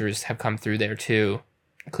great pitchers have come through there too,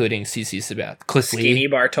 including CC Sabathia, Cliff Skinny Lee.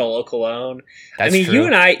 Bartolo Colon. That's I mean, true.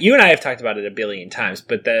 you and I have talked about it a billion times,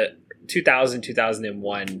 but the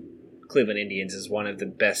 2000-2001 Cleveland Indians is one of the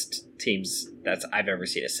best teams I've ever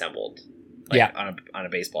seen assembled. On a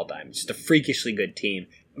baseball dime. Just a freakishly good team.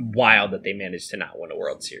 Wild that they managed to not win a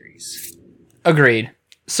World Series. Agreed.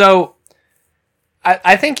 So,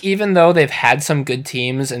 I think even though they've had some good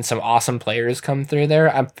teams and some awesome players come through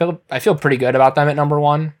there, I feel pretty good about them at number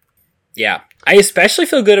 1. Yeah. I especially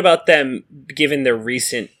feel good about them given their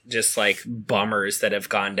recent just like bummers that have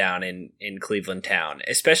gone down in Cleveland town.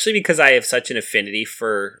 Especially because I have such an affinity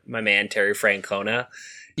for my man Terry Francona.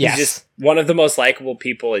 He's just one of the most likable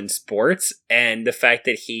people in sports, and the fact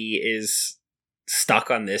that he is stuck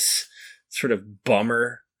on this sort of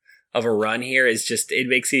bummer of a run here is just, it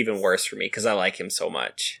makes it even worse for me because I like him so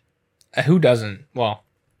much. Who doesn't? Well,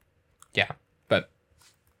 yeah, but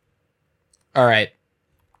all right.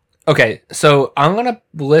 Okay, so I'm going to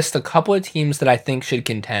list a couple of teams that I think should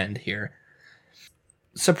contend here.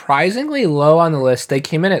 Surprisingly low on the list, they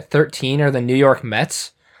came in at 13, are the New York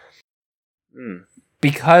Mets.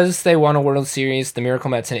 Because they won a World Series, the Miracle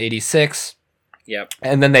Mets in 86. Yep.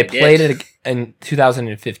 And then they played it in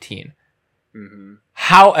 2015. Mm-hmm.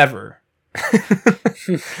 However,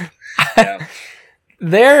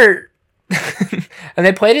 they're and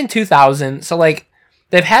they played in 2000, so like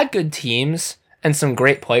they've had good teams and some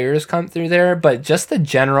great players come through there, but just the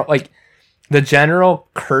general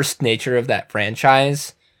cursed nature of that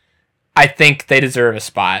franchise I think they deserve a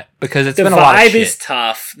spot because it's The been a lot of vibe shit. is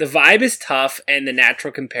tough. The vibe is tough, and the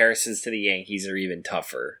natural comparisons to the Yankees are even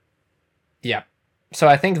tougher. Yeah. So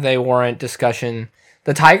I think they warrant discussion.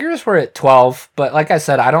 The Tigers were at 12, but like I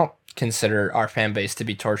said, I don't consider our fan base to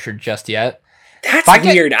be tortured just yet. That's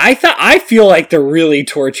weird. I feel like they're really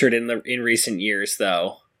tortured in recent years,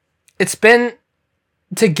 though. It's been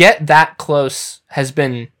to get that close has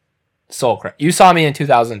been soul crushing. You saw me in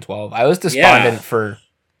 2012. I was despondent for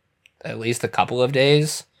at least a couple of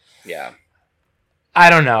days. Yeah. I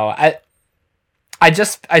don't know.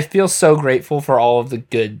 I feel so grateful for all of the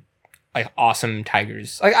good, like awesome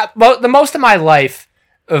Tigers. Like the most of my life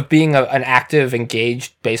of being an active,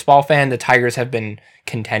 engaged baseball fan, the Tigers have been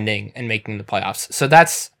contending and making the playoffs. So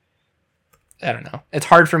that's, I don't know. It's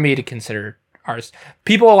hard for me to consider ours.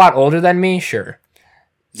 People a lot older than me, sure.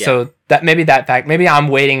 Yeah. So maybe I'm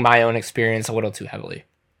weighting my own experience a little too heavily.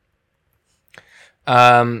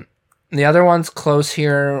 The other ones close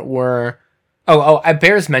here were, it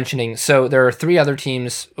bears mentioning. So there are 3 other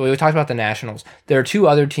teams. We talked about the Nationals. There are 2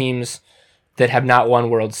 other teams that have not won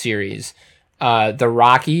World Series. The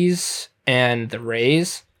Rockies and the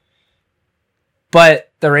Rays.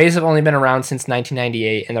 But the Rays have only been around since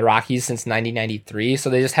 1998 and the Rockies since 1993, so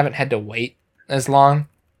they just haven't had to wait as long.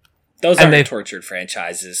 Those aren't tortured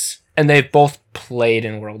franchises. And they've both played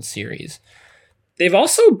in World Series. They've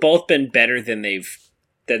also both been better than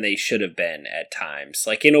they should have been at times.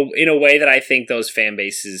 Like in a way that I think those fan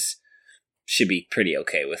bases should be pretty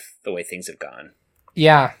okay with the way things have gone.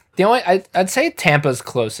 Yeah. The only I'd say Tampa's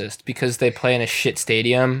closest because they play in a shit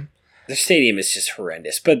stadium. Their stadium is just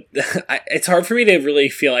horrendous, but it's hard for me to really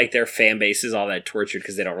feel like their fan base is all that tortured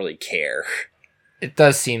because they don't really care. It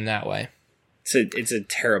does seem that way. It's a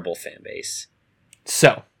terrible fan base.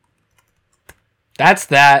 So, that's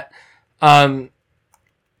that. What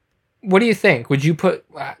do you think? Would you put...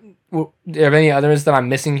 do you have any others that I'm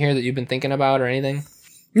missing here that you've been thinking about or anything?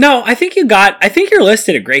 No, I think your list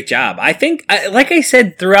did a great job. I think, like I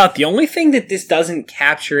said throughout, the only thing that this doesn't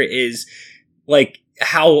capture is, like,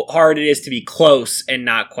 how hard it is to be close and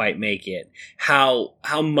not quite make it. How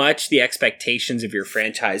much the expectations of your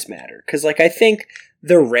franchise matter. Because, like, I think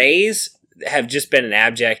the Rays have just been an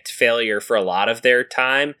abject failure for a lot of their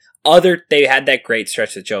time. They had that great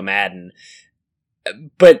stretch with Joe Madden.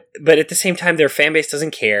 But at the same time, their fan base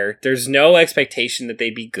doesn't care. There's no expectation that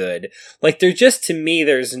they'd be good. Like, they're just, to me,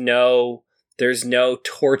 there's no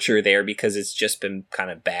torture there because it's just been kind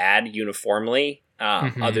of bad uniformly,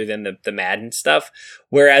 other than the Madden stuff.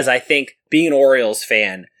 Whereas I think being an Orioles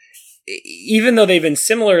fan, even though they've been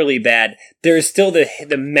similarly bad, there's still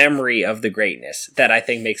the memory of the greatness that I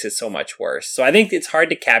think makes it so much worse. So I think it's hard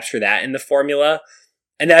to capture that in the formula.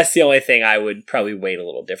 And that's the only thing I would probably weight a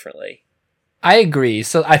little differently. I agree.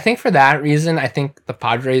 So I think for that reason, I think the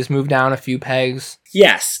Padres moved down a few pegs.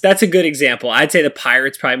 Yes, that's a good example. I'd say the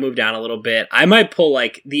Pirates probably moved down a little bit. I might pull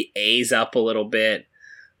like the A's up a little bit.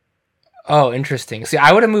 Oh, interesting. See,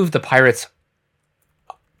 I would have moved the Pirates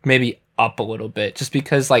maybe up a little bit just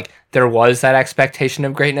because like there was that expectation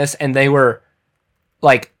of greatness and they were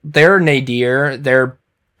like their nadir, their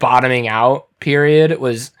bottoming out period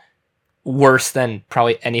was worse than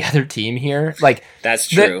probably any other team here. Like that's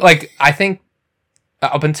true. I think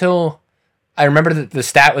up until I remember that the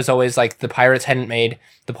stat was always like the Pirates hadn't made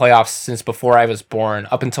the playoffs since before I was born,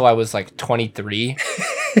 up until I was like 23,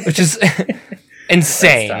 which is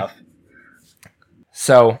insane. That's tough.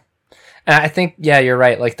 So, and I think, yeah, you're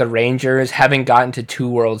right. Like the Rangers having gotten to 2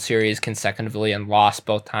 World Series consecutively and lost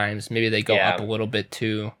both times, maybe they go up a little bit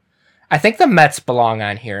too. I think the Mets belong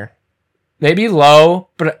on here. Maybe low,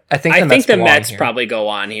 but I think the Mets probably go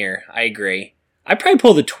on here. I agree. I'd probably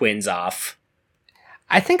pull the Twins off.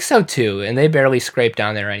 I think so too, and they barely scrape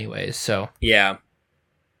down there anyways, so. Yeah.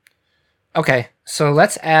 Okay, so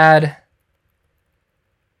let's add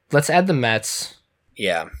the Mets.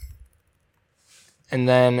 Yeah. And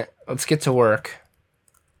then let's get to work.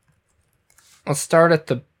 Let's start at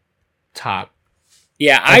the top.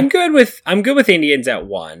 Yeah, I'm good with Indians at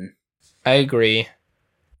 1. I agree.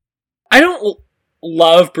 I don't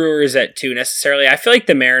love Brewers at 2 necessarily. I feel like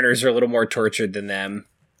the Mariners are a little more tortured than them.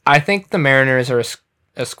 I think the Mariners are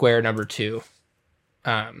a square number 2.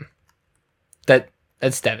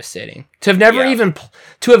 That's devastating. To have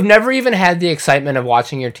never even had the excitement of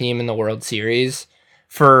watching your team in the World Series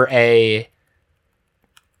for a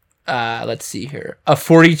let's see here, a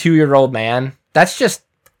 42-year-old man. That's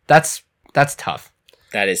tough.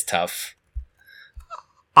 That is tough.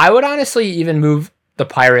 I would honestly even move the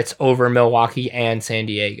Pirates over Milwaukee and San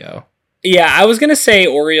Diego. Yeah, I was going to say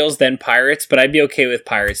Orioles then Pirates, but I'd be okay with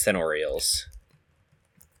Pirates then Orioles.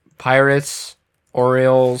 Pirates,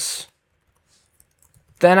 Orioles.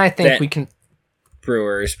 Then I think we can...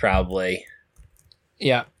 Brewers, probably.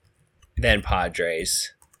 Yeah. Then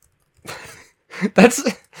Padres. That's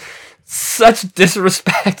such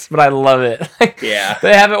disrespect, but I love it. Yeah.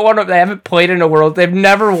 They haven't played in a World... They've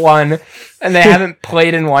never won, and they haven't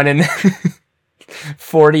played in one in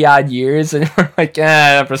 40-odd years, and we're like,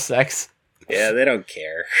 for sex. Yeah, they don't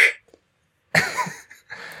care.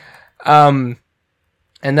 And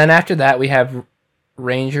then after that, we have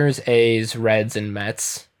Rangers, A's, Reds, and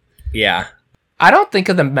Mets. Yeah. I don't think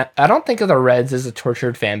of the Reds as a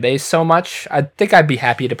tortured fan base so much. I think I'd be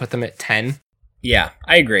happy to put them at 10. Yeah,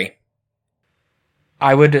 I agree.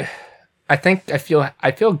 I feel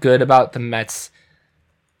good about the Mets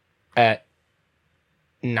at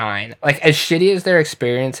 9. Like, as shitty as their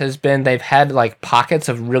experience has been, they've had like pockets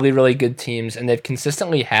of really, really good teams, and they've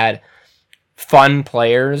consistently had fun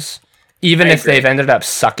players, even if they've ended up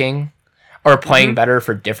sucking or playing better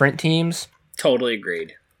for different teams. Totally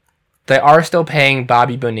agreed. They are still paying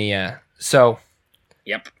Bobby Bonilla, so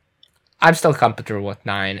yep, I'm still comfortable with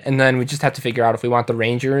 9. And then we just have to figure out if we want the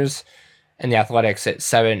Rangers and the Athletics at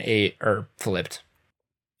 7, 8, or flipped.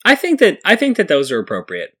 I think that those are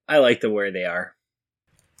appropriate. I like them where they are.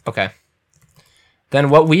 Okay. Then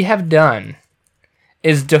what we have done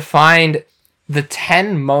is defined the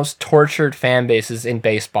 10 most tortured fan bases in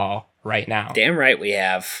baseball right now. Damn right we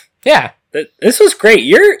have. Yeah. This was great.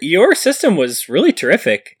 Your system was really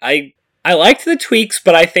terrific. I liked the tweaks,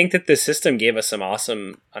 but I think that the system gave us an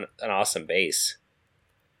awesome base.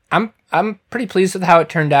 I'm pretty pleased with how it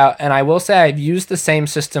turned out, and I will say I've used the same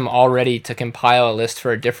system already to compile a list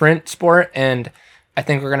for a different sport, and I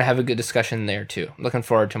think we're going to have a good discussion there too. Looking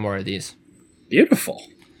forward to more of these. Beautiful.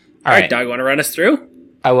 All right, Doug, want to run us through?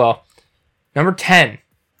 I will. Number 10,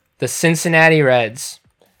 the Cincinnati Reds.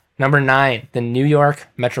 Number 9, the New York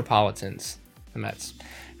Metropolitans, the Mets.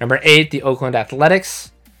 Number 8, the Oakland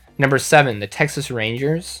Athletics. Number 7, the Texas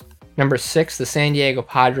Rangers. Number 6, the San Diego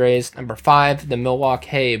Padres. Number 5, the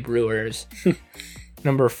Milwaukee Brewers.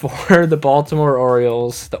 Number 4, the Baltimore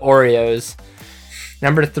Orioles, the Oreos.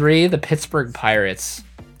 Number 3, the Pittsburgh Pirates.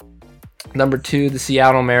 Number 2, the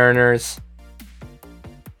Seattle Mariners.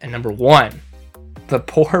 And number 1, the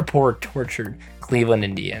poor tortured Cleveland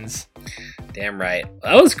Indians. Damn right.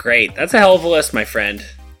 That was great. That's a hell of a list, my friend.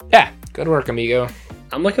 Yeah, good work, amigo.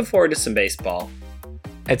 I'm looking forward to some baseball.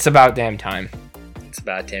 It's about damn time. It's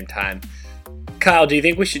about damn time. Kyle, do you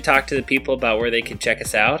think we should talk to the people about where they can check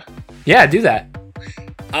us out? Yeah, do that.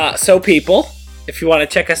 So people, if you want to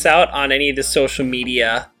check us out on any of the social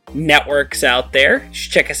media networks out there, you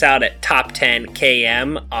should check us out at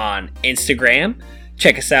Top10KM on Instagram.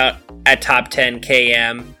 Check us out at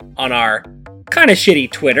Top10KM on our kind of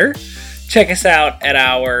shitty Twitter. Check us out at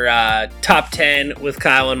our Top 10 with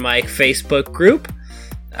Kyle and Mike Facebook group.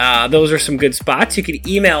 Those are some good spots. You can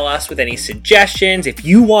email us with any suggestions. If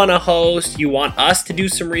you want to host, you want us to do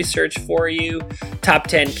some research for you,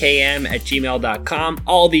 top10km@gmail.com.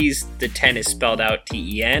 All these, the 10 is spelled out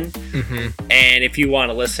TEN. And if you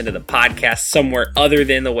want to listen to the podcast somewhere other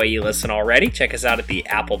than the way you listen already, check us out at the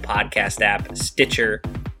Apple Podcast app, Stitcher,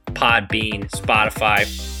 Podbean,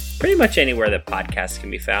 Spotify, pretty much anywhere that podcasts can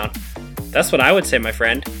be found. That's what I would say, my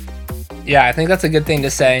friend. Yeah, I think that's a good thing to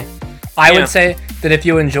say. I would say that if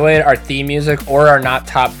you enjoyed our theme music or our Not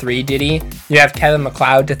Top 3 ditty, you have Kevin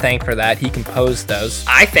MacLeod to thank for that. He composed those.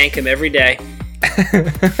 I thank him every day.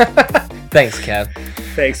 Thanks, Kev.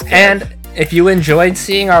 Thanks, Kev. And if you enjoyed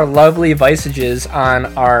seeing our lovely visages on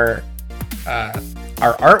our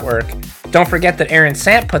artwork, don't forget that Erin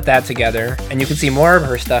Sant put that together, and you can see more of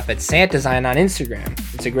her stuff at Sant Design on Instagram.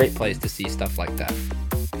 It's a great place to see stuff like that.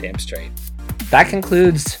 Damn straight. That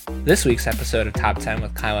concludes this week's episode of Top 10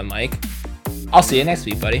 with Kyle and Mike. I'll see you next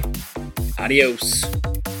week, buddy. Adios.